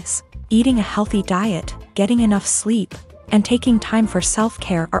other ways. Eating a healthy diet, getting enough sleep, and taking time for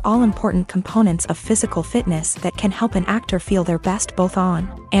self-care are all important components of physical fitness that can help an actor feel their best both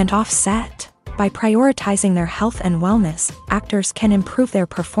on and off set. By prioritizing their health and wellness, actors can improve their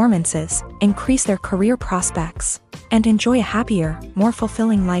performances, increase their career prospects, and enjoy a happier, more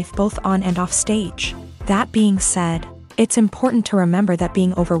fulfilling life both on and off stage. That being said, it's important to remember that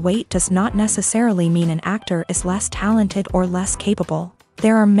being overweight does not necessarily mean an actor is less talented or less capable.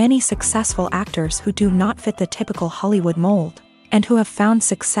 There are many successful actors who do not fit the typical Hollywood mold, and who have found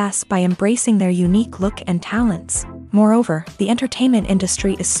success by embracing their unique look and talents. Moreover, the entertainment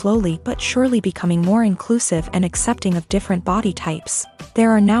industry is slowly but surely becoming more inclusive and accepting of different body types.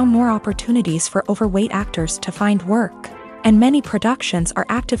 There are now more opportunities for overweight actors to find work, and many productions are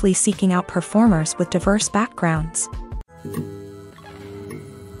actively seeking out performers with diverse backgrounds.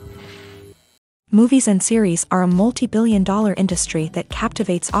 Movies and series are a multi-billion-dollar industry that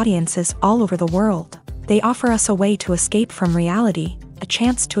captivates audiences all over the world. They offer us a way to escape from reality, a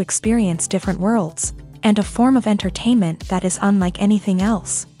chance to experience different worlds, and a form of entertainment that is unlike anything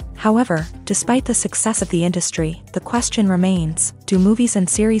else. However, despite the success of the industry, the question remains, do movies and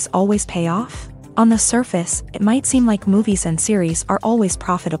series always pay off? On the surface, it might seem like movies and series are always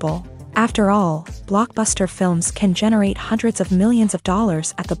profitable. After all, blockbuster films can generate hundreds of millions of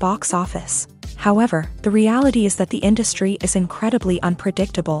dollars at the box office. However, the reality is that the industry is incredibly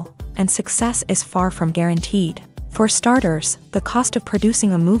unpredictable, and success is far from guaranteed. For starters, the cost of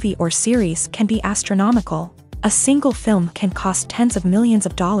producing a movie or series can be astronomical. A single film can cost tens of millions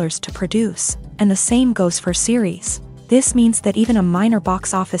of dollars to produce, and the same goes for series. This means that even a minor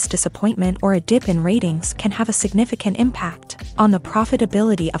box office disappointment or a dip in ratings can have a significant impact on the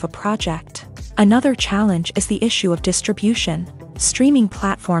profitability of a project. Another challenge is the issue of distribution. Streaming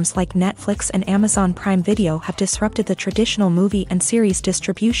platforms like Netflix and Amazon Prime Video have disrupted the traditional movie and series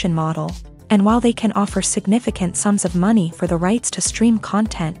distribution model, And while they can offer significant sums of money for the rights to stream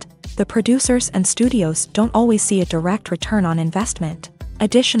content, the producers and studios don't always see a direct return on investment.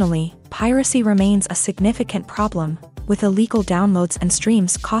 Additionally, piracy remains a significant problem, with illegal downloads and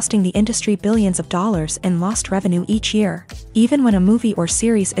streams costing the industry billions of dollars in lost revenue each year. Even when a movie or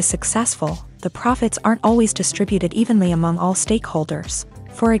series is successful, the profits aren't always distributed evenly among all stakeholders.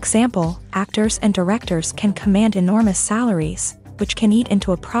 For example, actors and directors can command enormous salaries, which can eat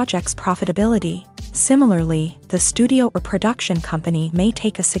into a project's profitability. Similarly, the studio or production company may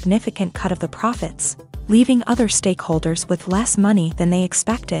take a significant cut of the profits, leaving other stakeholders with less money than they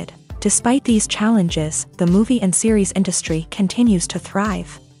expected. Despite these challenges, the movie and series industry continues to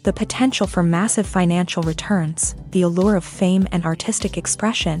thrive. The potential for massive financial returns, the allure of fame and artistic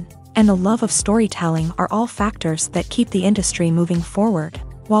expression, and the love of storytelling are all factors that keep the industry moving forward.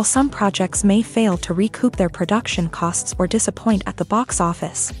 While some projects may fail to recoup their production costs or disappoint at the box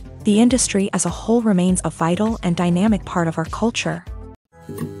office, the industry as a whole remains a vital and dynamic part of our culture.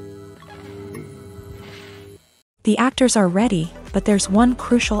 The actors are ready, but there's one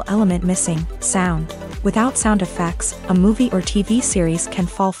crucial element missing: sound. Without sound effects, a movie or TV series can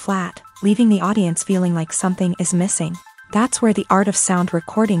fall flat, leaving the audience feeling like something is missing. That's where the art of sound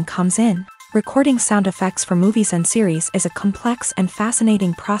recording comes in. Recording sound effects for movies and series is a complex and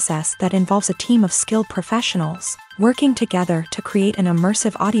fascinating process that involves a team of skilled professionals working together to create an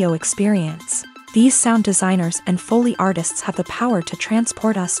immersive audio experience. These sound designers and Foley artists have the power to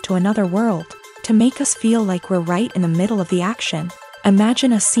transport us to another world, to make us feel like we're right in the middle of the action.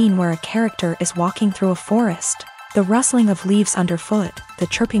 Imagine a scene where a character is walking through a forest. The rustling of leaves underfoot, the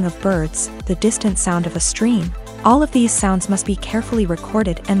chirping of birds, the distant sound of a stream. All of these sounds must be carefully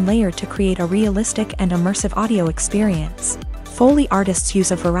recorded and layered to create a realistic and immersive audio experience. Foley artists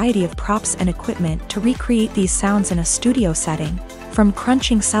use a variety of props and equipment to recreate these sounds in a studio setting, from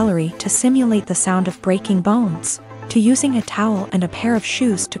crunching celery to simulate the sound of breaking bones, to using a towel and a pair of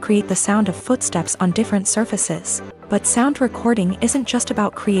shoes to create the sound of footsteps on different surfaces. But sound recording isn't just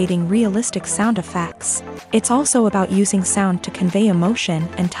about creating realistic sound effects. It's also about using sound to convey emotion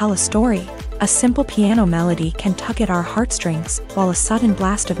and tell a story. A simple piano melody can tug at our heartstrings, while a sudden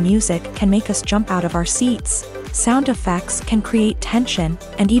blast of music can make us jump out of our seats. Sound effects can create tension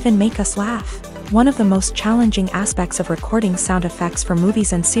and even make us laugh. One of the most challenging aspects of recording sound effects for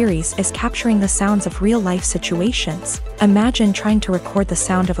movies and series is capturing the sounds of real-life situations. Imagine trying to record the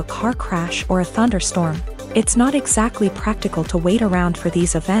sound of a car crash or a thunderstorm. It's not exactly practical to wait around for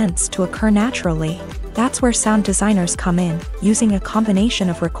these events to occur naturally. That's where sound designers come in, using a combination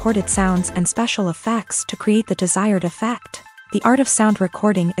of recorded sounds and special effects to create the desired effect. The art of sound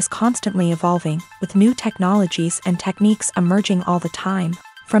recording is constantly evolving, with new technologies and techniques emerging all the time.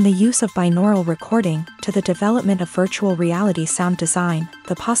 From the use of binaural recording to the development of virtual reality sound design,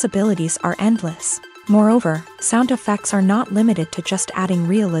 the possibilities are endless. Moreover, sound effects are not limited to just adding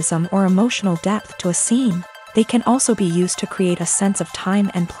realism or emotional depth to a scene. They can also be used to create a sense of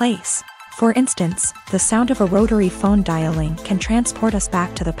time and place. For instance, the sound of a rotary phone dialing can transport us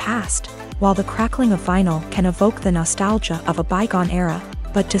back to the past, while the crackling of vinyl can evoke the nostalgia of a bygone era.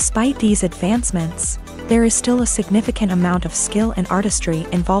 But despite these advancements, there is still a significant amount of skill and artistry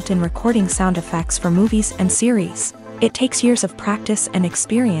involved in recording sound effects for movies and series. It takes years of practice and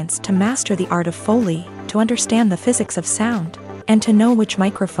experience to master the art of Foley, to understand the physics of sound, and to know which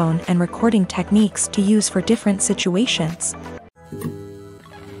microphone and recording techniques to use for different situations.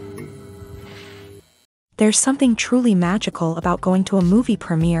 There's something truly magical about going to a movie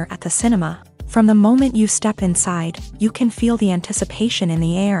premiere at the cinema. From the moment you step inside, you can feel the anticipation in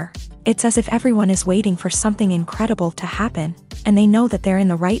the air. It's as if everyone is waiting for something incredible to happen, and they know that they're in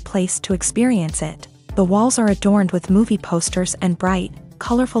the right place to experience it. The walls are adorned with movie posters and bright,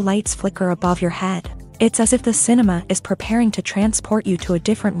 colorful lights flicker above your head. It's as if the cinema is preparing to transport you to a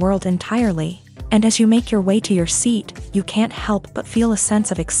different world entirely. And as you make your way to your seat, you can't help but feel a sense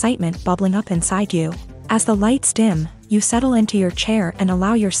of excitement bubbling up inside you. As the lights dim, you settle into your chair and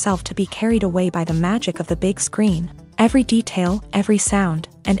allow yourself to be carried away by the magic of the big screen. Every detail, every sound,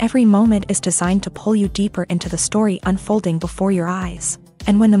 and every moment is designed to pull you deeper into the story unfolding before your eyes.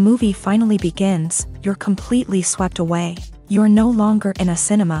 And when the movie finally begins, you're completely swept away. You're no longer in a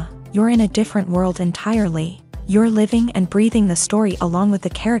cinema, you're in a different world entirely. You're living and breathing the story along with the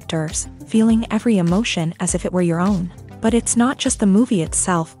characters, feeling every emotion as if it were your own. But it's not just the movie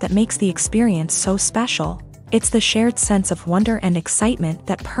itself that makes the experience so special. It's the shared sense of wonder and excitement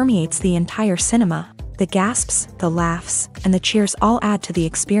that permeates the entire cinema. The gasps, the laughs, and the cheers all add to the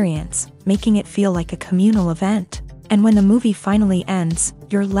experience, making it feel like a communal event. And when the movie finally ends,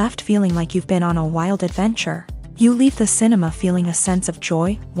 you're left feeling like you've been on a wild adventure. You leave the cinema feeling a sense of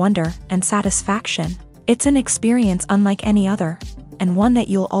joy, wonder, and satisfaction. It's an experience unlike any other, and one that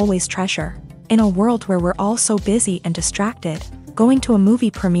you'll always treasure. In a world where we're all so busy and distracted, going to a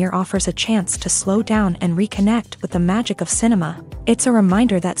movie premiere offers a chance to slow down and reconnect with the magic of cinema. It's a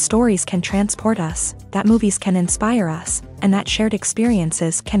reminder that stories can transport us, that movies can inspire us, and that shared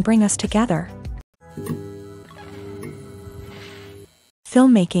experiences can bring us together.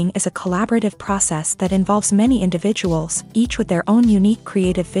 Filmmaking is a collaborative process that involves many individuals, each with their own unique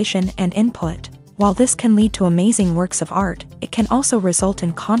creative vision and input. While this can lead to amazing works of art, it can also result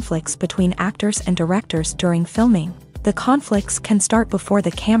in conflicts between actors and directors during filming. The conflicts can start before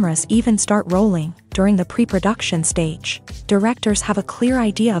the cameras even start rolling, during the pre-production stage. Directors have a clear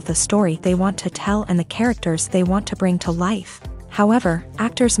idea of the story they want to tell and the characters they want to bring to life. However,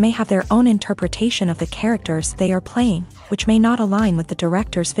 actors may have their own interpretation of the characters they are playing, which may not align with the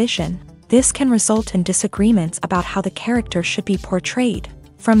director's vision. This can result in disagreements about how the character should be portrayed,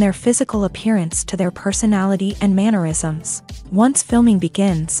 from their physical appearance to their personality and mannerisms. Once filming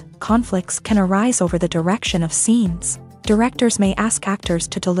begins, conflicts can arise over the direction of scenes. Directors may ask actors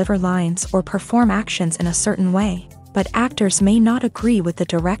to deliver lines or perform actions in a certain way, but actors may not agree with the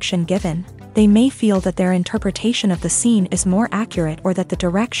direction given. They may feel that their interpretation of the scene is more accurate or that the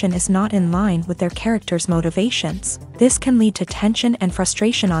direction is not in line with their character's motivations. This can lead to tension and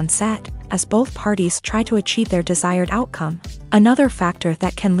frustration on set, as both parties try to achieve their desired outcome. Another factor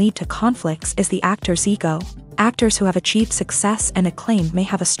that can lead to conflicts is the actor's ego. Actors who have achieved success and acclaim may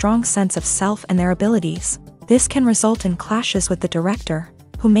have a strong sense of self and their abilities. This can result in clashes with the director,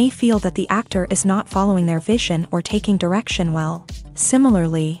 who may feel that the actor is not following their vision or taking direction well.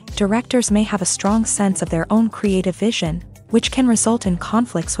 Similarly, directors may have a strong sense of their own creative vision, which can result in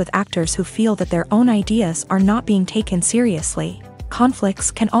conflicts with actors who feel that their own ideas are not being taken seriously. Conflicts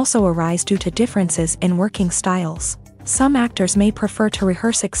can also arise due to differences in working styles. Some actors may prefer to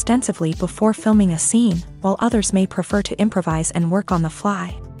rehearse extensively before filming a scene, while others may prefer to improvise and work on the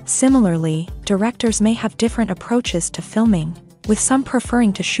fly. Similarly, directors may have different approaches to filming, with some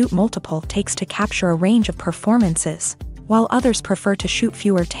preferring to shoot multiple takes to capture a range of performances, while others prefer to shoot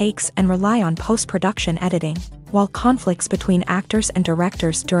fewer takes and rely on post-production editing. While conflicts between actors and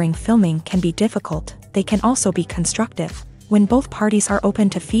directors during filming can be difficult, they can also be constructive. When both parties are open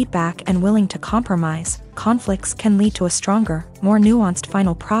to feedback and willing to compromise, conflicts can lead to a stronger, more nuanced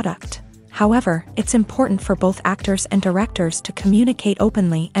final product. However, it's important for both actors and directors to communicate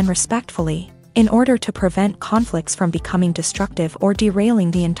openly and respectfully, in order to prevent conflicts from becoming destructive or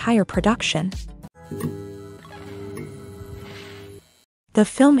derailing the entire production. The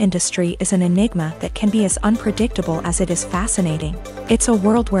film industry is an enigma that can be as unpredictable as it is fascinating. It's a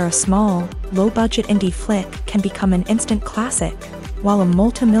world where a small, low-budget indie flick can become an instant classic, while a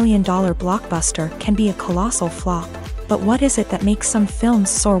multi-million-dollar blockbuster can be a colossal flop. But what is it that makes some films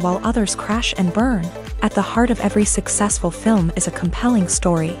soar while others crash and burn? At the heart of every successful film is a compelling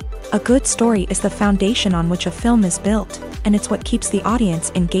story. A good story is the foundation on which a film is built, and it's what keeps the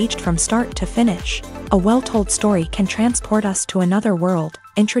audience engaged from start to finish. A well-told story can transport us to another world,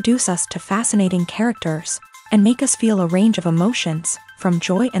 introduce us to fascinating characters, and make us feel a range of emotions, from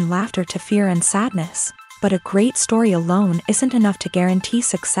joy and laughter to fear and sadness. But a great story alone isn't enough to guarantee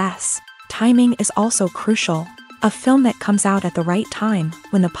success. Timing is also crucial. A film that comes out at the right time,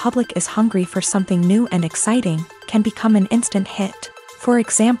 when the public is hungry for something new and exciting, can become an instant hit. For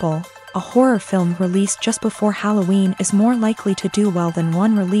example, a horror film released just before Halloween is more likely to do well than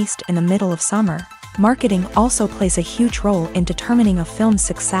one released in the middle of summer. Marketing also plays a huge role in determining a film's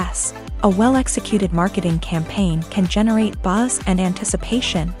success. A well-executed marketing campaign can generate buzz and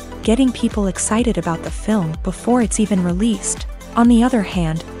anticipation, getting people excited about the film before it's even released. On the other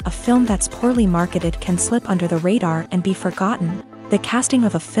hand, a film that's poorly marketed can slip under the radar and be forgotten. The casting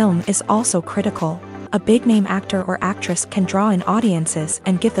of a film is also critical. A big-name actor or actress can draw in audiences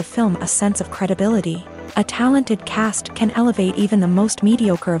and give the film a sense of credibility. A talented cast can elevate even the most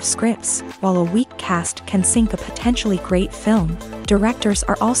mediocre of scripts, while a weak cast can sink a potentially great film. Directors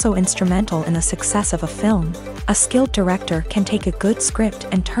are also instrumental in the success of a film. A skilled director can take a good script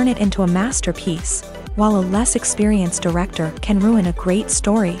and turn it into a masterpiece, while a less experienced director can ruin a great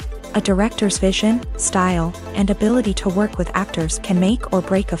story. A director's vision, style, and ability to work with actors can make or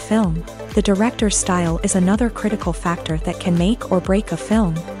break a film. The director's style is another critical factor that can make or break a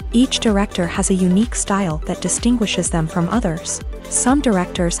film. Each director has a unique style that distinguishes them from others. Some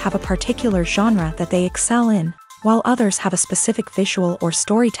directors have a particular genre that they excel in, while others have a specific visual or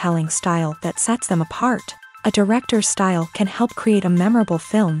storytelling style that sets them apart. A director's style can help create a memorable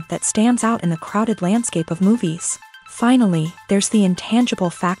film that stands out in the crowded landscape of movies. Finally, there's the intangible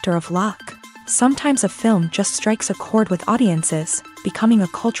factor of luck. Sometimes a film just strikes a chord with audiences, becoming a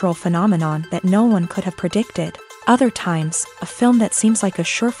cultural phenomenon that no one could have predicted. Other times, a film that seems like a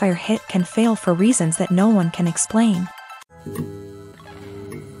surefire hit can fail for reasons that no one can explain.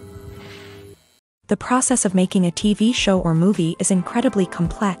 The process of making a TV show or movie is incredibly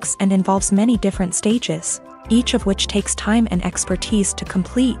complex and involves many different stages, each of which takes time and expertise to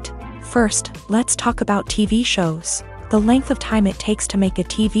complete. First, let's talk about TV shows. The length of time it takes to make a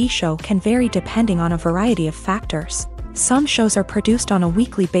TV show can vary depending on a variety of factors. Some shows are produced on a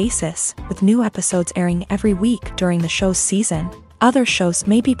weekly basis, with new episodes airing every week during the show's season. Other shows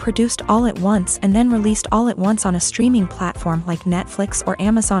may be produced all at once and then released all at once on a streaming platform like Netflix or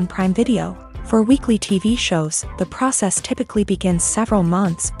Amazon Prime Video. For weekly TV shows, the process typically begins several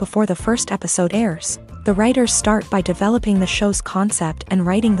months before the first episode airs. The writers start by developing the show's concept and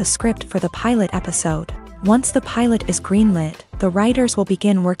writing the script for the pilot episode. Once the pilot is greenlit, the writers will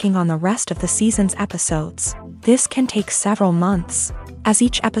begin working on the rest of the season's episodes. This can take several months, as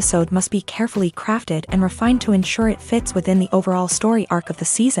each episode must be carefully crafted and refined to ensure it fits within the overall story arc of the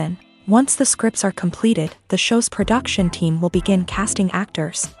season. Once the scripts are completed, the show's production team will begin casting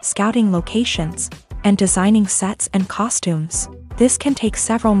actors, scouting locations, and designing sets and costumes. This can take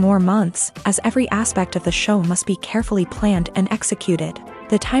several more months, as every aspect of the show must be carefully planned and executed.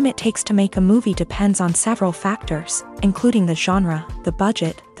 The time it takes to make a movie depends on several factors, including the genre, the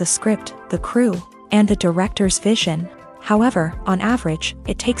budget, the script, the crew, and the director's vision. However, on average,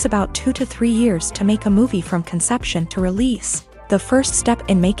 it takes about 2 to 3 years to make a movie from conception to release. The first step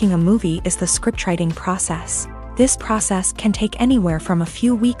in making a movie is the scriptwriting process. This process can take anywhere from a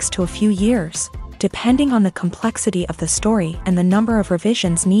few weeks to a few years, depending on the complexity of the story and the number of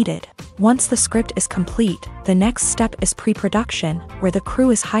revisions needed. Once the script is complete, the next step is pre-production, where the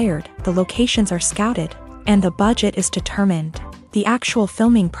crew is hired, the locations are scouted, and the budget is determined. The actual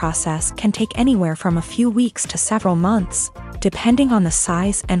filming process can take anywhere from a few weeks to several months, depending on the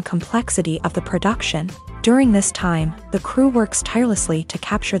size and complexity of the production. During this time, the crew works tirelessly to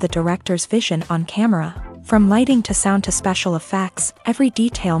capture the director's vision on camera. From lighting to sound to special effects, every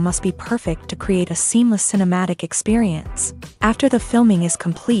detail must be perfect to create a seamless cinematic experience. After the filming is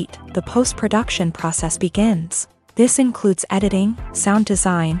complete, the post-production process begins. This includes editing, sound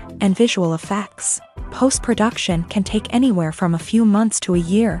design, and visual effects. Post-production can take anywhere from a few months to a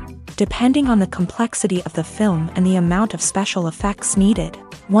year, depending on the complexity of the film and the amount of special effects needed.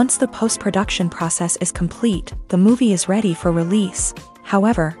 Once the post-production process is complete, the movie is ready for release.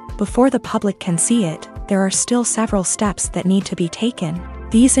 However, before the public can see it, there are still several steps that need to be taken.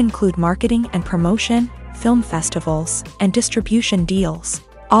 These include marketing and promotion, film festivals, and distribution deals.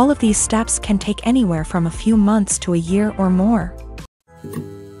 All of these steps can take anywhere from a few months to a year or more.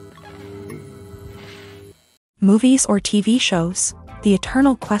 Movies or TV shows? The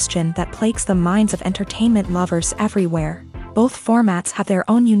eternal question that plagues the minds of entertainment lovers everywhere. Both formats have their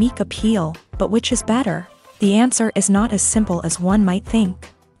own unique appeal, but which is better? The answer is not as simple as one might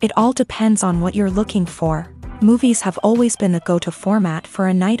think. It all depends on what you're looking for. Movies have always been the go-to format for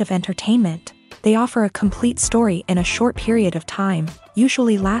a night of entertainment. They offer a complete story in a short period of time,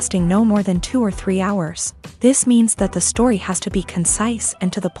 usually lasting no more than 2 or 3 hours. This means that the story has to be concise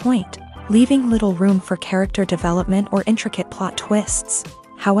and to the point, leaving little room for character development or intricate plot twists.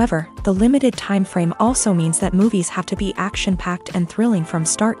 However, the limited time frame also means that movies have to be action-packed and thrilling from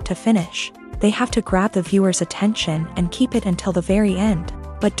start to finish. They have to grab the viewer's attention and keep it until the very end.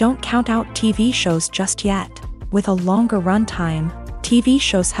 But don't count out TV shows just yet. With a longer runtime, TV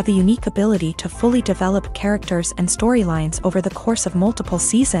shows have the unique ability to fully develop characters and storylines over the course of multiple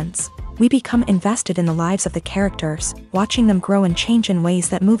seasons. We become invested in the lives of the characters, watching them grow and change in ways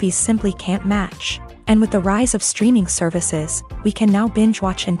that movies simply can't match. And with the rise of streaming services, we can now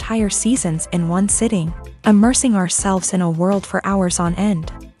binge-watch entire seasons in one sitting, immersing ourselves in a world for hours on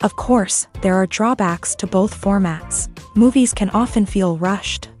end. Of course, there are drawbacks to both formats. Movies can often feel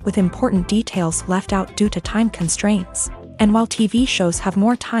rushed, with important details left out due to time constraints. And while TV shows have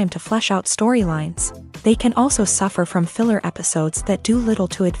more time to flesh out storylines, they can also suffer from filler episodes that do little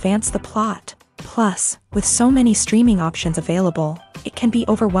to advance the plot. Plus, with so many streaming options available, it can be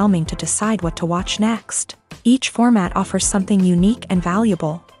overwhelming to decide what to watch next. Each format offers something unique and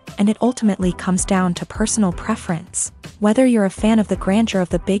valuable, and it ultimately comes down to personal preference. Whether you're a fan of the grandeur of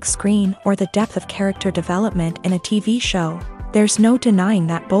the big screen or the depth of character development in a TV show, there's no denying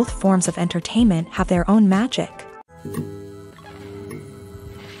that both forms of entertainment have their own magic.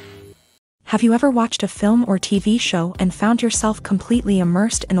 Have you ever watched a film or TV show and found yourself completely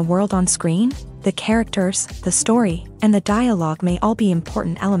immersed in the world on screen? The characters, the story, and the dialogue may all be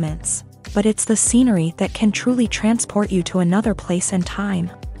important elements, but it's the scenery that can truly transport you to another place and time.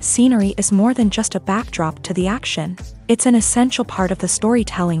 Scenery is more than just a backdrop to the action. It's an essential part of the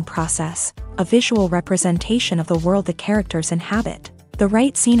storytelling process, a visual representation of the world the characters inhabit. The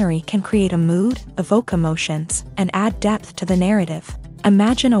right scenery can create a mood, evoke emotions, and add depth to the narrative.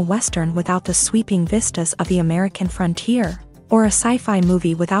 Imagine a Western without the sweeping vistas of the American frontier, or a sci-fi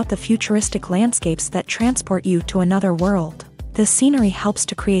movie without the futuristic landscapes that transport you to another world. The scenery helps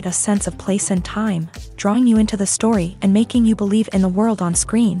to create a sense of place and time, drawing you into the story and making you believe in the world on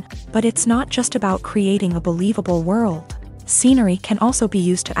screen. But it's not just about creating a believable world. Scenery can also be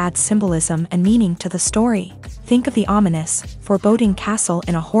used to add symbolism and meaning to the story. Think of the ominous, foreboding castle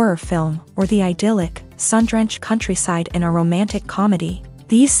in a horror film, or the idyllic, sun-drenched countryside in a romantic comedy.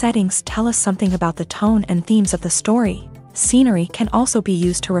 These settings tell us something about the tone and themes of the story. Scenery can also be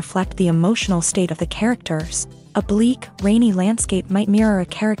used to reflect the emotional state of the characters. A bleak, rainy landscape might mirror a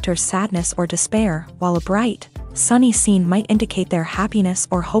character's sadness or despair, while a bright, sunny scene might indicate their happiness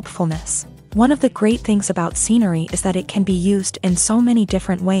or hopefulness. One of the great things about scenery is that it can be used in so many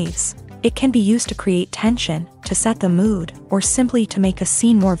different ways. It can be used to create tension, to set the mood, or simply to make a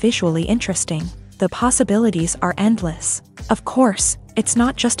scene more visually interesting. The possibilities are endless. Of course, it's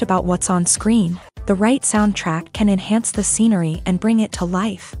not just about what's on screen. The right soundtrack can enhance the scenery and bring it to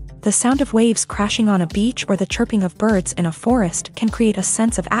life. The sound of waves crashing on a beach or the chirping of birds in a forest can create a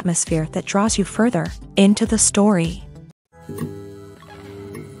sense of atmosphere that draws you further into the story.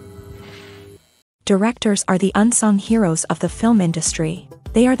 Directors are the unsung heroes of the film industry.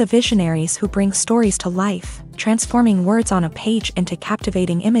 They are the visionaries who bring stories to life, transforming words on a page into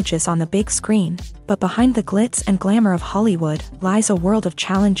captivating images on the big screen. But behind the glitz and glamour of Hollywood lies a world of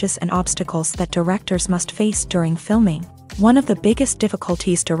challenges and obstacles that directors must face during filming. One of the biggest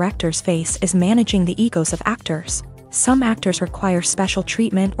difficulties directors face is managing the egos of actors. Some actors require special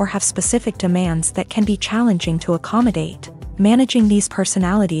treatment or have specific demands that can be challenging to accommodate. Managing these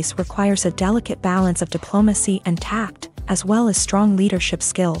personalities requires a delicate balance of diplomacy and tact, as well as strong leadership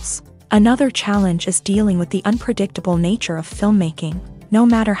skills. Another challenge is dealing with the unpredictable nature of filmmaking. No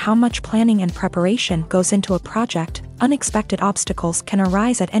matter how much planning and preparation goes into a project, unexpected obstacles can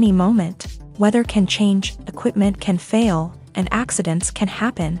arise at any moment. Weather can change, equipment can fail, and accidents can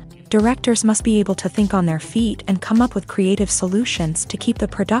happen. Directors must be able to think on their feet and come up with creative solutions to keep the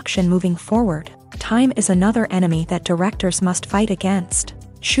production moving forward. Time is another enemy that directors must fight against.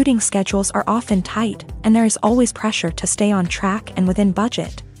 Shooting schedules are often tight, and there is always pressure to stay on track and within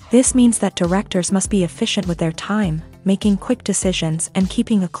budget. This means that directors must be efficient with their time, making quick decisions and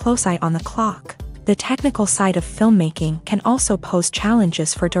keeping a close eye on the clock. The technical side of filmmaking can also pose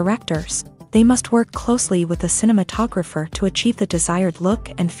challenges for directors. They must work closely with the cinematographer to achieve the desired look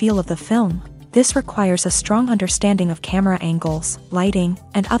and feel of the film. This requires a strong understanding of camera angles, lighting,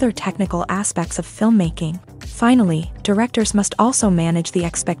 and other technical aspects of filmmaking. Finally, directors must also manage the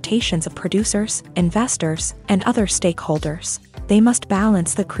expectations of producers, investors, and other stakeholders. They must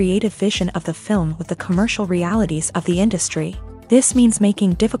balance the creative vision of the film with the commercial realities of the industry. This means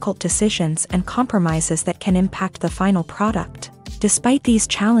making difficult decisions and compromises that can impact the final product. Despite these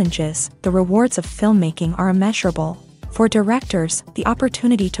challenges, the rewards of filmmaking are immeasurable. For directors, the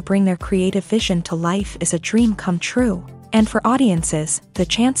opportunity to bring their creative vision to life is a dream come true. And for audiences, the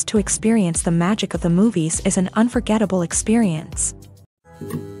chance to experience the magic of the movies is an unforgettable experience.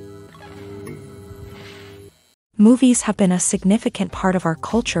 Movies have been a significant part of our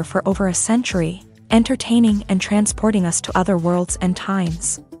culture for over a century, entertaining and transporting us to other worlds and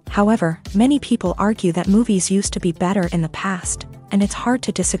times. However, many people argue that movies used to be better in the past, and it's hard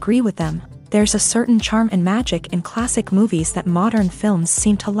to disagree with them. There's a certain charm and magic in classic movies that modern films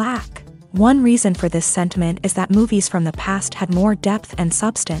seem to lack. One reason for this sentiment is that movies from the past had more depth and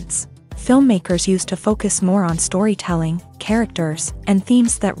substance. Filmmakers used to focus more on storytelling, characters, and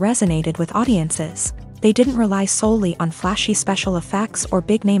themes that resonated with audiences. They didn't rely solely on flashy special effects or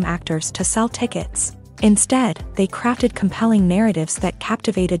big-name actors to sell tickets. Instead, they crafted compelling narratives that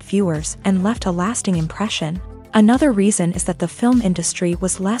captivated viewers and left a lasting impression. Another reason is that the film industry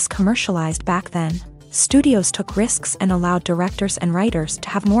was less commercialized back then. Studios took risks and allowed directors and writers to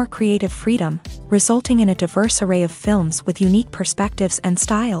have more creative freedom, resulting in a diverse array of films with unique perspectives and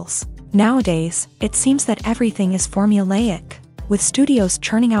styles. Nowadays, it seems that everything is formulaic, with studios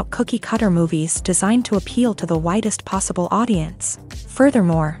churning out cookie-cutter movies designed to appeal to the widest possible audience.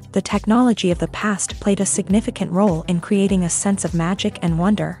 Furthermore, the technology of the past played a significant role in creating a sense of magic and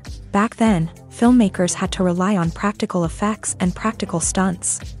wonder. Back then, filmmakers had to rely on practical effects and practical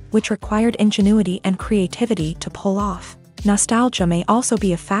stunts, which required ingenuity and creativity to pull off. Nostalgia may also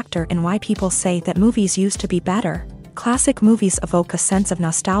be a factor in why people say that movies used to be better. Classic movies evoke a sense of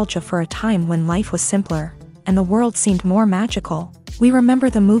nostalgia for a time when life was simpler, and the world seemed more magical. We remember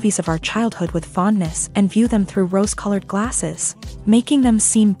the movies of our childhood with fondness and view them through rose-colored glasses, making them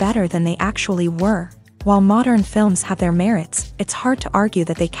seem better than they actually were. While modern films have their merits, it's hard to argue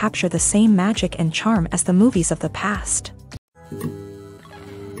that they capture the same magic and charm as the movies of the past.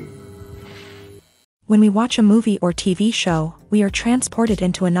 When we watch a movie or TV show, we are transported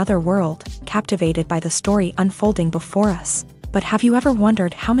into another world, captivated by the story unfolding before us. But have you ever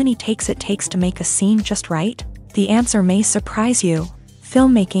wondered how many takes it takes to make a scene just right? The answer may surprise you.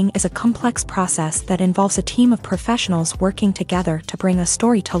 Filmmaking is a complex process that involves a team of professionals working together to bring a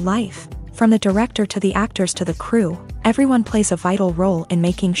story to life. From the director to the actors to the crew, everyone plays a vital role in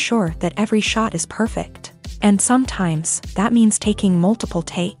making sure that every shot is perfect. And sometimes, that means taking multiple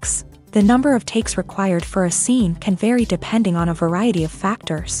takes. The number of takes required for a scene can vary depending on a variety of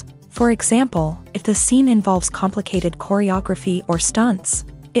factors. For example, if the scene involves complicated choreography or stunts,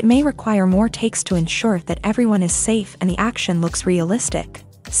 it may require more takes to ensure that everyone is safe and the action looks realistic.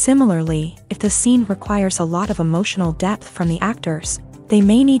 Similarly, if the scene requires a lot of emotional depth from the actors, they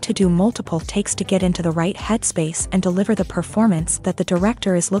may need to do multiple takes to get into the right headspace and deliver the performance that the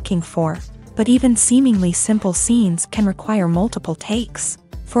director is looking for. But even seemingly simple scenes can require multiple takes.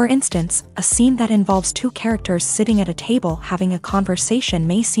 For instance, a scene that involves two characters sitting at a table having a conversation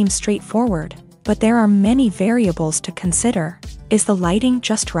may seem straightforward, but there are many variables to consider. Is the lighting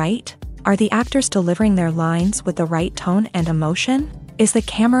just right? Are the actors delivering their lines with the right tone and emotion? Is the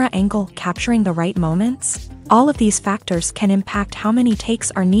camera angle capturing the right moments? All of these factors can impact how many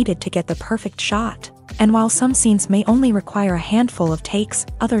takes are needed to get the perfect shot. And while some scenes may only require a handful of takes,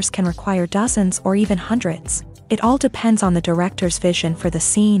 others can require dozens or even hundreds. It all depends on the director's vision for the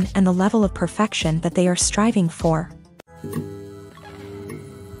scene and the level of perfection that they are striving for.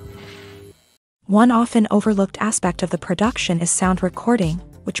 One often overlooked aspect of the production is sound recording,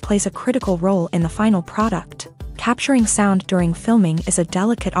 which plays a critical role in the final product. Capturing sound during filming is a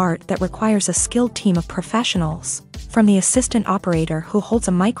delicate art that requires a skilled team of professionals. From the assistant operator who holds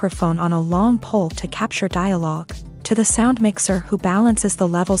a microphone on a long pole to capture dialogue, to the sound mixer who balances the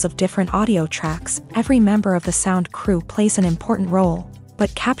levels of different audio tracks, every member of the sound crew plays an important role.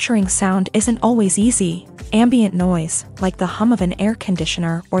 But capturing sound isn't always easy. Ambient noise, like the hum of an air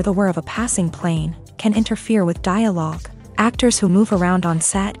conditioner or the whir of a passing plane, can interfere with dialogue. Actors who move around on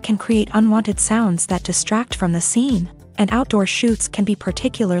set can create unwanted sounds that distract from the scene. And outdoor shoots can be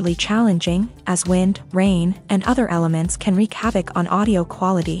particularly challenging, as wind, rain, and other elements can wreak havoc on audio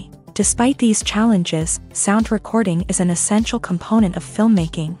quality. Despite these challenges, sound recording is an essential component of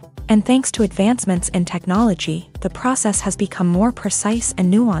filmmaking. And thanks to advancements in technology, the process has become more precise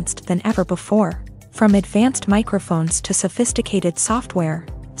and nuanced than ever before. From advanced microphones to sophisticated software,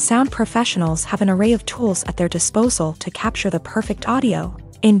 sound professionals have an array of tools at their disposal to capture the perfect audio.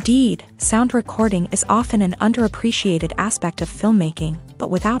 Indeed, sound recording is often an underappreciated aspect of filmmaking, but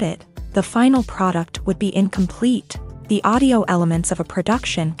without it, the final product would be incomplete. The audio elements of a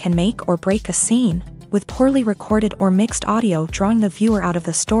production can make or break a scene, with poorly recorded or mixed audio drawing the viewer out of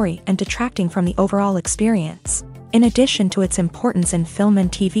the story and detracting from the overall experience. In addition to its importance in film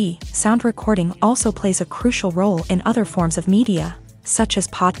and TV, sound recording also plays a crucial role in other forms of media, such as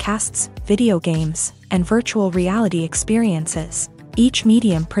podcasts, video games, and virtual reality experiences. Each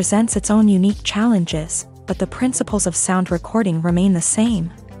medium presents its own unique challenges, but the principles of sound recording remain the same,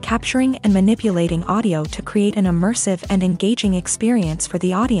 capturing and manipulating audio to create an immersive and engaging experience for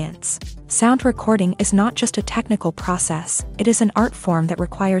the audience. Sound recording is not just a technical process, it is an art form that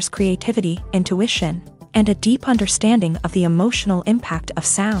requires creativity, intuition, and a deep understanding of the emotional impact of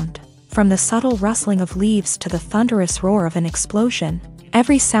sound. From the subtle rustling of leaves to the thunderous roar of an explosion,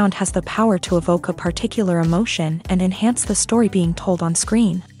 every sound has the power to evoke a particular emotion and enhance the story being told on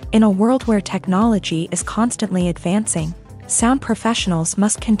screen. In a world where technology is constantly advancing, sound professionals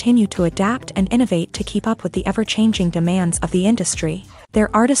must continue to adapt and innovate to keep up with the ever-changing demands of the industry.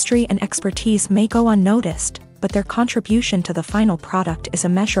 Their artistry and expertise may go unnoticed, but their contribution to the final product is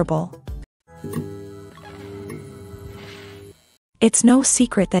immeasurable. It's no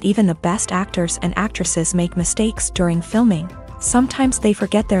secret that even the best actors and actresses make mistakes during filming. Sometimes they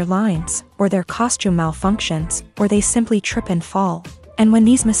forget their lines, or their costume malfunctions, or they simply trip and fall. And when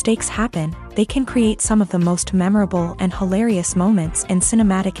these mistakes happen, they can create some of the most memorable and hilarious moments in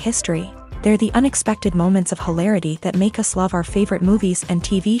cinematic history. They're the unexpected moments of hilarity that make us love our favorite movies and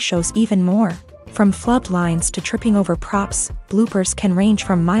TV shows even more. From flubbed lines to tripping over props, bloopers can range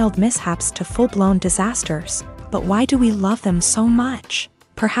from mild mishaps to full-blown disasters. But why do we love them so much?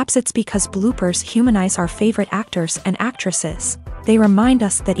 Perhaps it's because bloopers humanize our favorite actors and actresses. They remind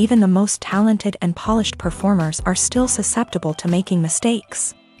us that even the most talented and polished performers are still susceptible to making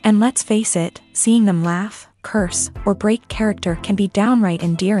mistakes. And let's face it, seeing them laugh, curse, or break character can be downright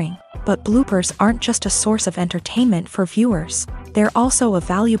endearing. But bloopers aren't just a source of entertainment for viewers, they're also a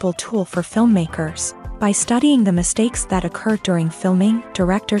valuable tool for filmmakers. By studying the mistakes that occur during filming,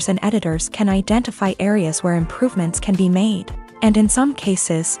 directors and editors can identify areas where improvements can be made. And in some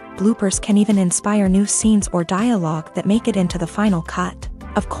cases, bloopers can even inspire new scenes or dialogue that make it into the final cut.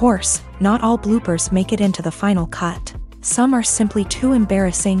 Of course, not all bloopers make it into the final cut. Some are simply too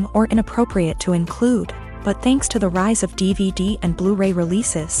embarrassing or inappropriate to include. But thanks to the rise of DVD and Blu-ray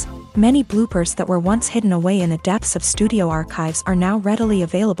releases, many bloopers that were once hidden away in the depths of studio archives are now readily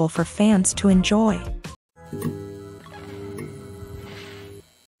available for fans to enjoy.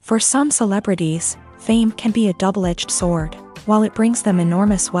 For some celebrities, fame can be a double-edged sword. While it brings them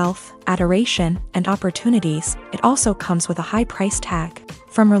enormous wealth, adoration, and opportunities, it also comes with a high price tag.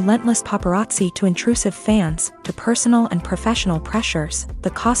 From relentless paparazzi to intrusive fans, to personal and professional pressures, the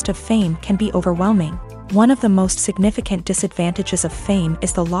cost of fame can be overwhelming. One of the most significant disadvantages of fame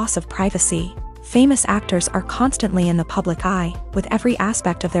is the loss of privacy. Famous actors are constantly in the public eye, with every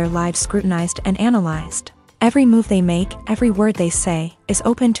aspect of their lives scrutinized and analyzed. Every move they make, every word they say, is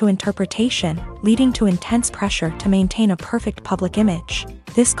open to interpretation, leading to intense pressure to maintain a perfect public image.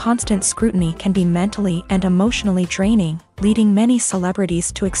 This constant scrutiny can be mentally and emotionally draining, leading many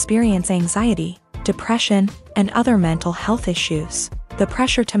celebrities to experience anxiety, depression, and other mental health issues. The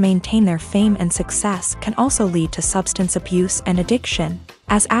pressure to maintain their fame and success can also lead to substance abuse and addiction,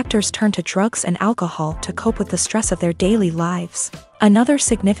 as actors turn to drugs and alcohol to cope with the stress of their daily lives. Another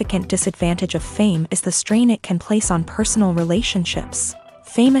significant disadvantage of fame is the strain it can place on personal relationships.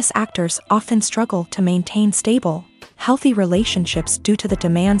 Famous actors often struggle to maintain stable, healthy relationships due to the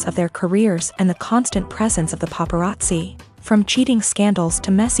demands of their careers and the constant presence of the paparazzi. From cheating scandals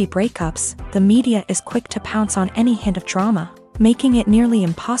to messy breakups, the media is quick to pounce on any hint of drama, making it nearly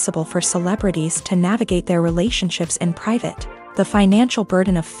impossible for celebrities to navigate their relationships in private. The financial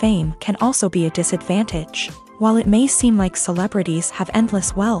burden of fame can also be a disadvantage. While it may seem like celebrities have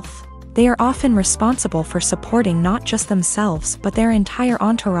endless wealth, they are often responsible for supporting not just themselves but their entire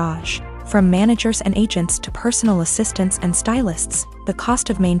entourage. From managers and agents to personal assistants and stylists, the cost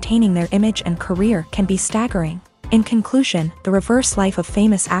of maintaining their image and career can be staggering. In conclusion, the reverse life of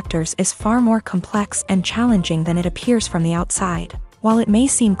famous actors is far more complex and challenging than it appears from the outside. While it may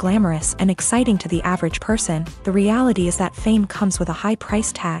seem glamorous and exciting to the average person, the reality is that fame comes with a high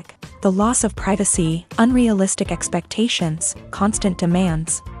price tag. The loss of privacy, unrealistic expectations, constant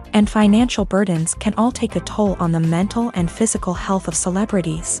demands, and financial burdens can all take a toll on the mental and physical health of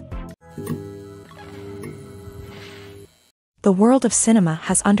celebrities. The world of cinema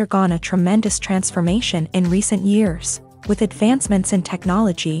has undergone a tremendous transformation in recent years. With advancements in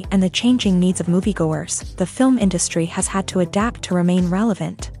technology and the changing needs of moviegoers, the film industry has had to adapt to remain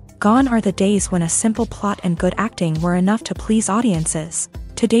relevant. Gone are the days when a simple plot and good acting were enough to please audiences.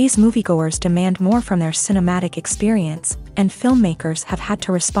 Today's moviegoers demand more from their cinematic experience, and filmmakers have had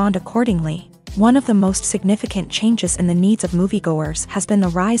to respond accordingly. One of the most significant changes in the needs of moviegoers has been the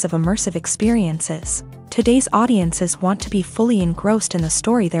rise of immersive experiences. Today's audiences want to be fully engrossed in the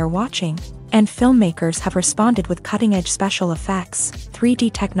story they're watching, and filmmakers have responded with cutting-edge special effects,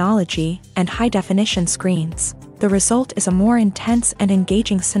 3D technology, and high-definition screens. The result is a more intense and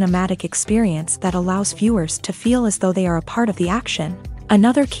engaging cinematic experience that allows viewers to feel as though they are a part of the action.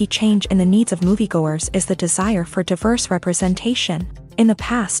 Another key change in the needs of moviegoers is the desire for diverse representation. In the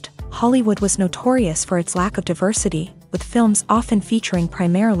past, Hollywood was notorious for its lack of diversity, with films often featuring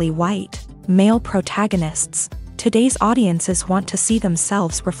primarily white, male protagonists. Today's audiences want to see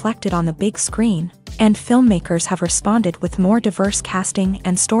themselves reflected on the big screen, and filmmakers have responded with more diverse casting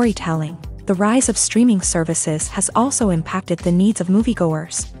and storytelling. The rise of streaming services has also impacted the needs of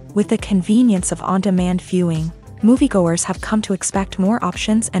moviegoers. With the convenience of on-demand viewing, moviegoers have come to expect more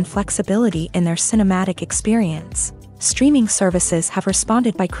options and flexibility in their cinematic experience. Streaming services have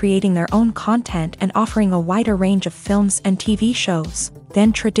responded by creating their own content and offering a wider range of films and TV shows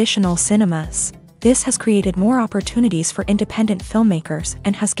than traditional cinemas. This has created more opportunities for independent filmmakers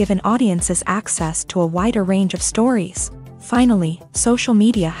and has given audiences access to a wider range of stories. Finally, social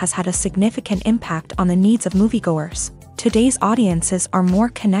media has had a significant impact on the needs of moviegoers. Today's audiences are more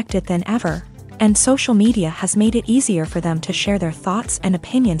connected than ever, and social media has made it easier for them to share their thoughts and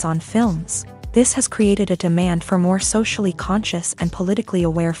opinions on films. This has created a demand for more socially conscious and politically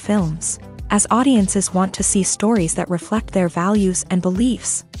aware films. As audiences want to see stories that reflect their values and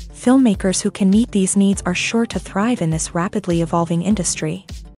beliefs, filmmakers who can meet these needs are sure to thrive in this rapidly evolving industry.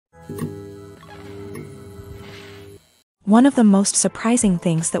 One of the most surprising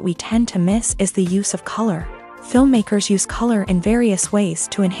things that we tend to miss is the use of color. Filmmakers use color in various ways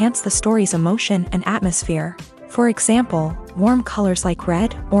to enhance the story's emotion and atmosphere. For example, warm colors like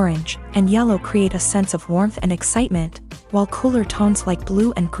red, orange, and yellow create a sense of warmth and excitement, while cooler tones like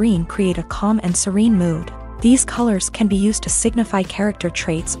blue and green create a calm and serene mood. These colors can be used to signify character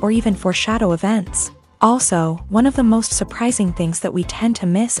traits or even foreshadow events. Also, one of the most surprising things that we tend to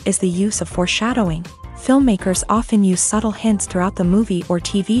miss is the use of foreshadowing. Filmmakers often use subtle hints throughout the movie or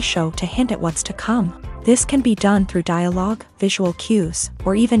TV show to hint at what's to come. This can be done through dialogue, visual cues,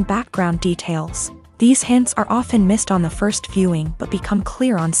 or even background details. These hints are often missed on the first viewing but become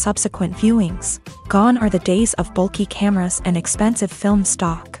clear on subsequent viewings. Gone are the days of bulky cameras and expensive film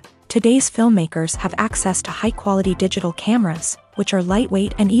stock. Today's filmmakers have access to high-quality digital cameras, which are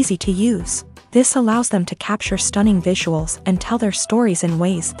lightweight and easy to use. This allows them to capture stunning visuals and tell their stories in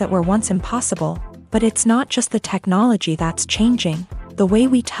ways that were once impossible. But it's not just the technology that's changing. The way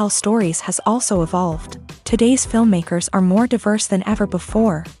we tell stories has also evolved. Today's filmmakers are more diverse than ever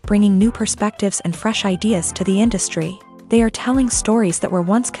before, bringing new perspectives and fresh ideas to the industry. They are telling stories that were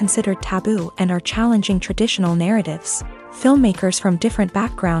once considered taboo and are challenging traditional narratives. Filmmakers from different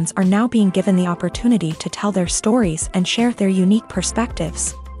backgrounds are now being given the opportunity to tell their stories and share their unique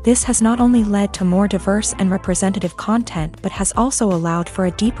perspectives. This has not only led to more diverse and representative content but has also allowed for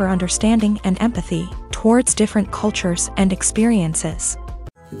a deeper understanding and empathy towards different cultures and experiences.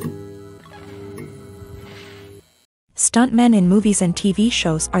 Stuntmen in movies and TV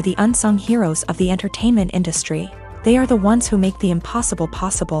shows are the unsung heroes of the entertainment industry. They are the ones who make the impossible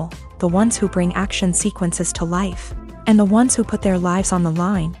possible, the ones who bring action sequences to life, and the ones who put their lives on the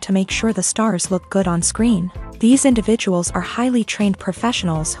line to make sure the stars look good on screen. These individuals are highly trained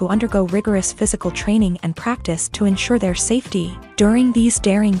professionals who undergo rigorous physical training and practice to ensure their safety during these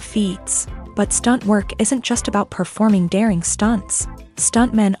daring feats. But stunt work isn't just about performing daring stunts.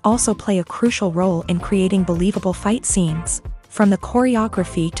 Stuntmen also play a crucial role in creating believable fight scenes. From the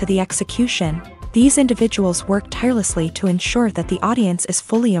choreography to the execution, these individuals work tirelessly to ensure that the audience is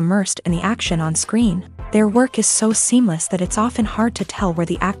fully immersed in the action on screen. Their work is so seamless that it's often hard to tell where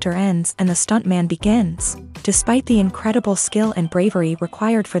the actor ends and the stuntman begins. Despite the incredible skill and bravery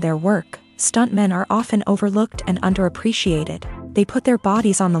required for their work, stuntmen are often overlooked and underappreciated. They put their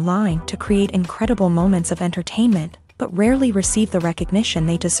bodies on the line to create incredible moments of entertainment, but rarely receive the recognition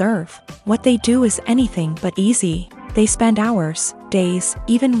they deserve. What they do is anything but easy. They spend hours, days,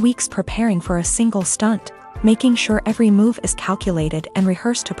 even weeks preparing for a single stunt, making sure every move is calculated and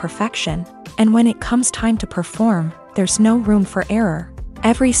rehearsed to perfection. And when it comes time to perform, there's no room for error.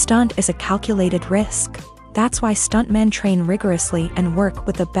 Every stunt is a calculated risk. That's why stuntmen train rigorously and work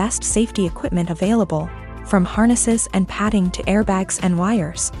with the best safety equipment available, from harnesses and padding to airbags and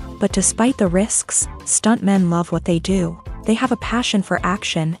wires. But despite the risks, stuntmen love what they do. They have a passion for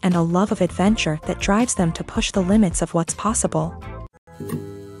action and a love of adventure that drives them to push the limits of what's possible.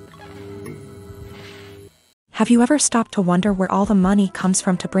 Have you ever stopped to wonder where all the money comes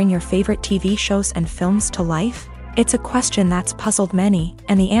from to bring your favorite TV shows and films to life? It's a question that's puzzled many,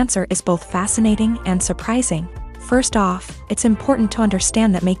 and the answer is both fascinating and surprising. First off, it's important to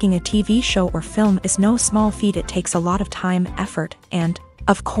understand that making a TV show or film is no small feat. It takes a lot of time, effort, and,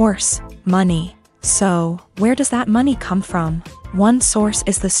 of course, money. So, where does that money come from? One source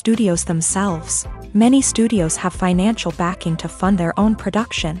is the studios themselves. Many studios have financial backing to fund their own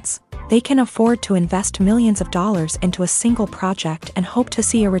productions. They can afford to invest millions of dollars into a single project and hope to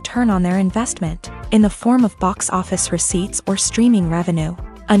see a return on their investment, in the form of box office receipts or streaming revenue.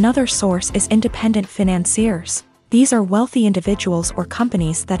 Another source is independent financiers. These are wealthy individuals or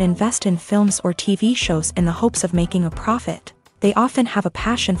companies that invest in films or TV shows in the hopes of making a profit. They often have a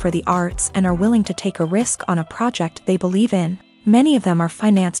passion for the arts and are willing to take a risk on a project they believe in. Many of them are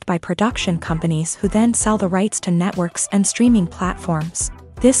financed by production companies who then sell the rights to networks and streaming platforms.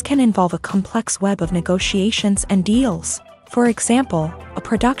 This can involve a complex web of negotiations and deals. For example, a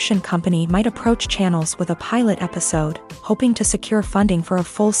production company might approach channels with a pilot episode, hoping to secure funding for a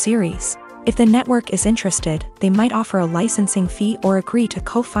full series. If the network is interested, they might offer a licensing fee or agree to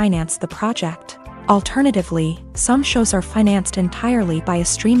co-finance the project. Alternatively, some shows are financed entirely by a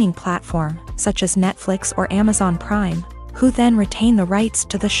streaming platform, such as Netflix or Amazon Prime, who then retain the rights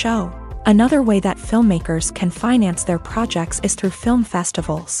to the show. Another way that filmmakers can finance their projects is through film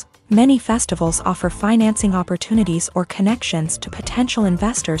festivals. Many festivals offer financing opportunities or connections to potential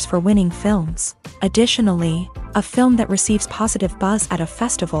investors for winning films. Additionally, a film that receives positive buzz at a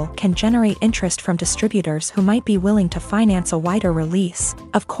festival can generate interest from distributors who might be willing to finance a wider release.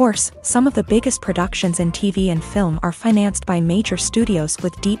 Of course, some of the biggest productions in TV and film are financed by major studios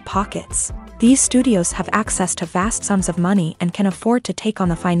with deep pockets. These studios have access to vast sums of money and can afford to take on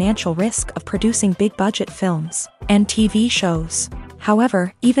the financial risk of producing big-budget films and TV shows.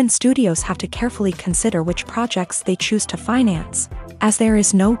 However, even studios have to carefully consider which projects they choose to finance, as there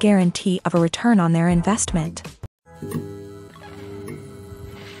is no guarantee of a return on their investment.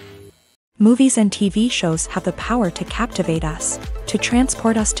 Movies and TV shows have the power to captivate us, to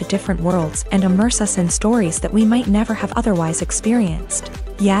transport us to different worlds and immerse us in stories that we might never have otherwise experienced.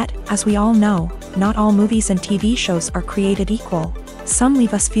 Yet, as we all know, not all movies and TV shows are created equal. Some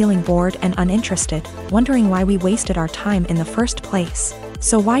leave us feeling bored and uninterested, wondering why we wasted our time in the first place.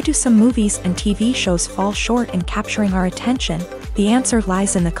 So why do some movies and TV shows fall short in capturing our attention? The answer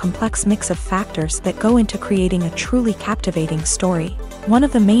lies in the complex mix of factors that go into creating a truly captivating story. One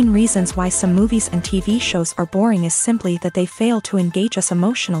of the main reasons why some movies and TV shows are boring is simply that they fail to engage us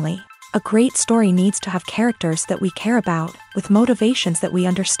emotionally. A great story needs to have characters that we care about, with motivations that we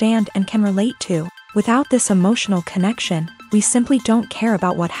understand and can relate to. Without this emotional connection, we simply don't care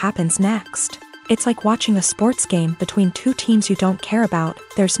about what happens next. It's like watching a sports game between two teams you don't care about.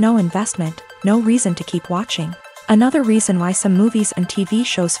 There's no investment, no reason to keep watching. Another reason why some movies and TV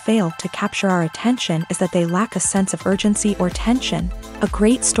shows fail to capture our attention is that they lack a sense of urgency or tension. A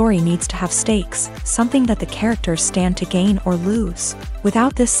great story needs to have stakes, something that the characters stand to gain or lose.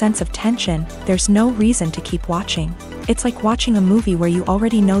 Without this sense of tension, there's no reason to keep watching. It's like watching a movie where you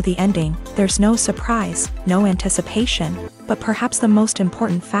already know the ending. There's no surprise, no anticipation. But perhaps the most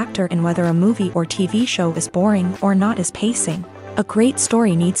important factor in whether a movie or TV show is boring or not is pacing. A great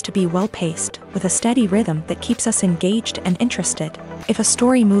story needs to be well-paced, with a steady rhythm that keeps us engaged and interested. If a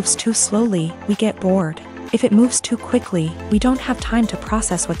story moves too slowly, we get bored. If it moves too quickly, we don't have time to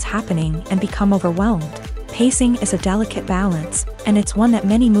process what's happening and become overwhelmed. Pacing is a delicate balance, and it's one that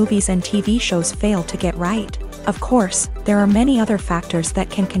many movies and TV shows fail to get right. Of course, there are many other factors that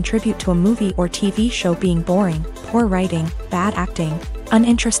can contribute to a movie or TV show being boring: poor writing, bad acting,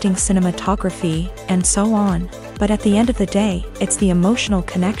 uninteresting cinematography, and so on. But at the end of the day, it's the emotional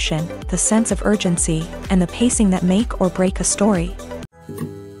connection, the sense of urgency, and the pacing that make or break a story.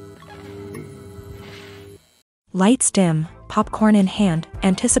 Lights dim, popcorn in hand,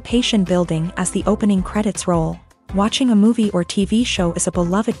 anticipation building as the opening credits roll. Watching a movie or TV show is a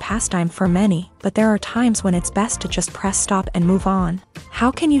beloved pastime for many, but there are times when it's best to just press stop and move on. How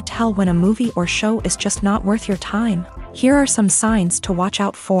can you tell when a movie or show is just not worth your time? Here are some signs to watch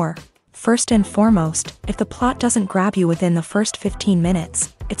out for. First and foremost, if the plot doesn't grab you within the first 15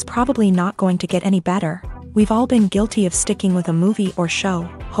 minutes, it's probably not going to get any better. We've all been guilty of sticking with a movie or show,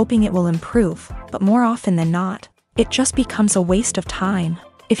 hoping it will improve, but more often than not, it just becomes a waste of time.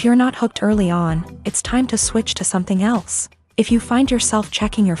 If you're not hooked early on, it's time to switch to something else. If you find yourself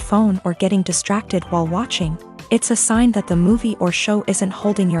checking your phone or getting distracted while watching, it's a sign that the movie or show isn't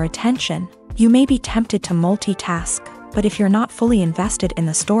holding your attention. You may be tempted to multitask, but if you're not fully invested in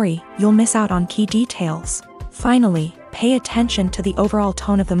the story, you'll miss out on key details. Finally, pay attention to the overall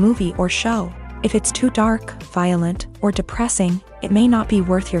tone of the movie or show. If it's too dark, violent, or depressing, it may not be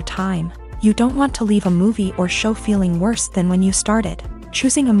worth your time. You don't want to leave a movie or show feeling worse than when you started.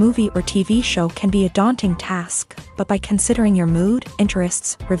 Choosing a movie or TV show can be a daunting task, but by considering your mood,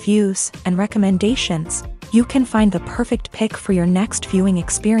 interests, reviews, and recommendations, you can find the perfect pick for your next viewing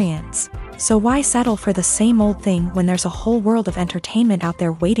experience. So why settle for the same old thing when there's a whole world of entertainment out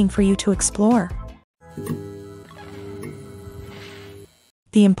there waiting for you to explore?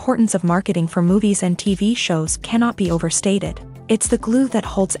 The importance of marketing for movies and TV shows cannot be overstated. It's the glue that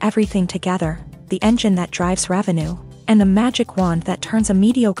holds everything together, the engine that drives revenue, and the magic wand that turns a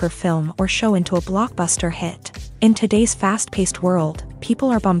mediocre film or show into a blockbuster hit. In today's fast-paced world, people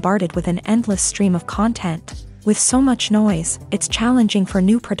are bombarded with an endless stream of content. With so much noise, it's challenging for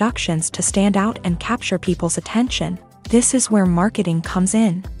new productions to stand out and capture people's attention. This is where marketing comes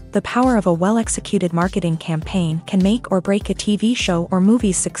in. The power of a well-executed marketing campaign can make or break a TV show or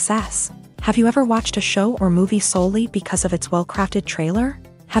movie's success. Have you ever watched a show or movie solely because of its well-crafted trailer?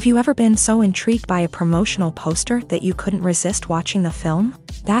 Have you ever been so intrigued by a promotional poster that you couldn't resist watching the film?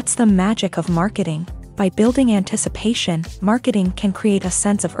 That's the magic of marketing. By building anticipation, marketing can create a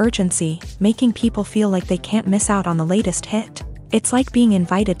sense of urgency, making people feel like they can't miss out on the latest hit. It's like being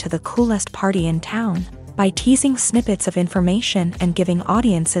invited to the coolest party in town. By teasing snippets of information and giving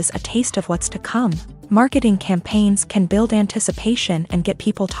audiences a taste of what's to come, marketing campaigns can build anticipation and get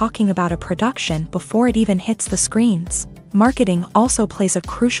people talking about a production before it even hits the screens. Marketing also plays a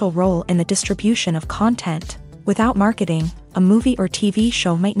crucial role in the distribution of content. Without marketing, a movie or TV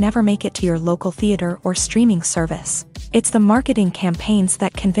show might never make it to your local theater or streaming service. It's the marketing campaigns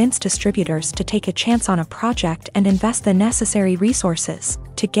that convince distributors to take a chance on a project and invest the necessary resources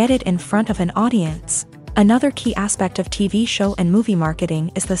to get it in front of an audience. Another key aspect of TV show and movie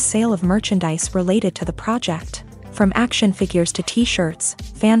marketing is the sale of merchandise related to the project. From action figures to t-shirts,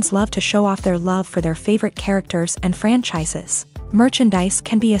 fans love to show off their love for their favorite characters and franchises. Merchandise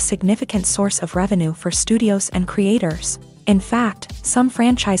can be a significant source of revenue for studios and creators. In fact, some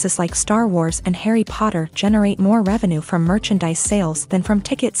franchises like Star Wars and Harry Potter generate more revenue from merchandise sales than from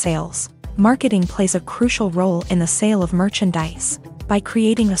ticket sales. Marketing plays a crucial role in the sale of merchandise. By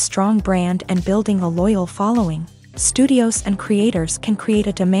creating a strong brand and building a loyal following, studios and creators can create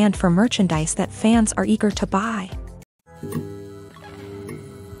a demand for merchandise that fans are eager to buy.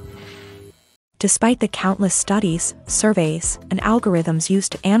 Despite the countless studies, surveys, and algorithms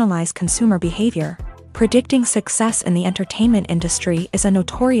used to analyze consumer behavior, predicting success in the entertainment industry is a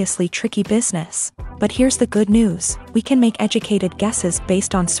notoriously tricky business. But here's the good news: we can make educated guesses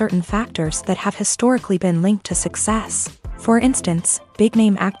based on certain factors that have historically been linked to success. For instance,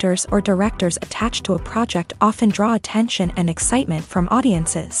 big-name actors or directors attached to a project often draw attention and excitement from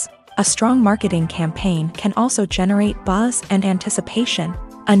audiences. A strong marketing campaign can also generate buzz and anticipation.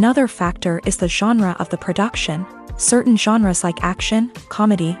 Another factor is the genre of the production. Certain genres like action,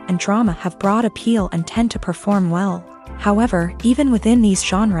 comedy, and drama have broad appeal and tend to perform well. However, even within these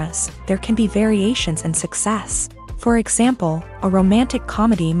genres, there can be variations in success. For example, a romantic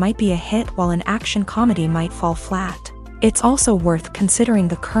comedy might be a hit while an action comedy might fall flat. It's also worth considering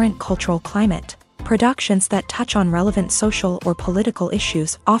the current cultural climate. Productions that touch on relevant social or political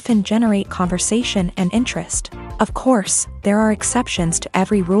issues often generate conversation and interest. Of course, there are exceptions to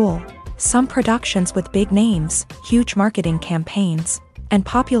every rule. Some productions with big names, huge marketing campaigns, and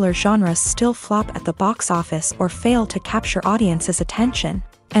popular genres still flop at the box office or fail to capture audiences' attention.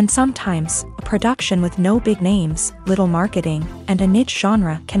 And sometimes, a production with no big names, little marketing, and a niche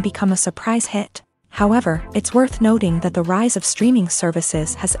genre can become a surprise hit. However, it's worth noting that the rise of streaming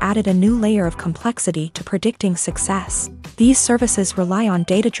services has added a new layer of complexity to predicting success. These services rely on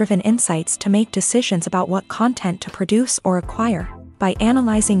data-driven insights to make decisions about what content to produce or acquire. By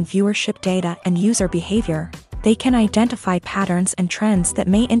analyzing viewership data and user behavior, they can identify patterns and trends that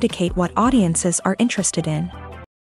may indicate what audiences are interested in.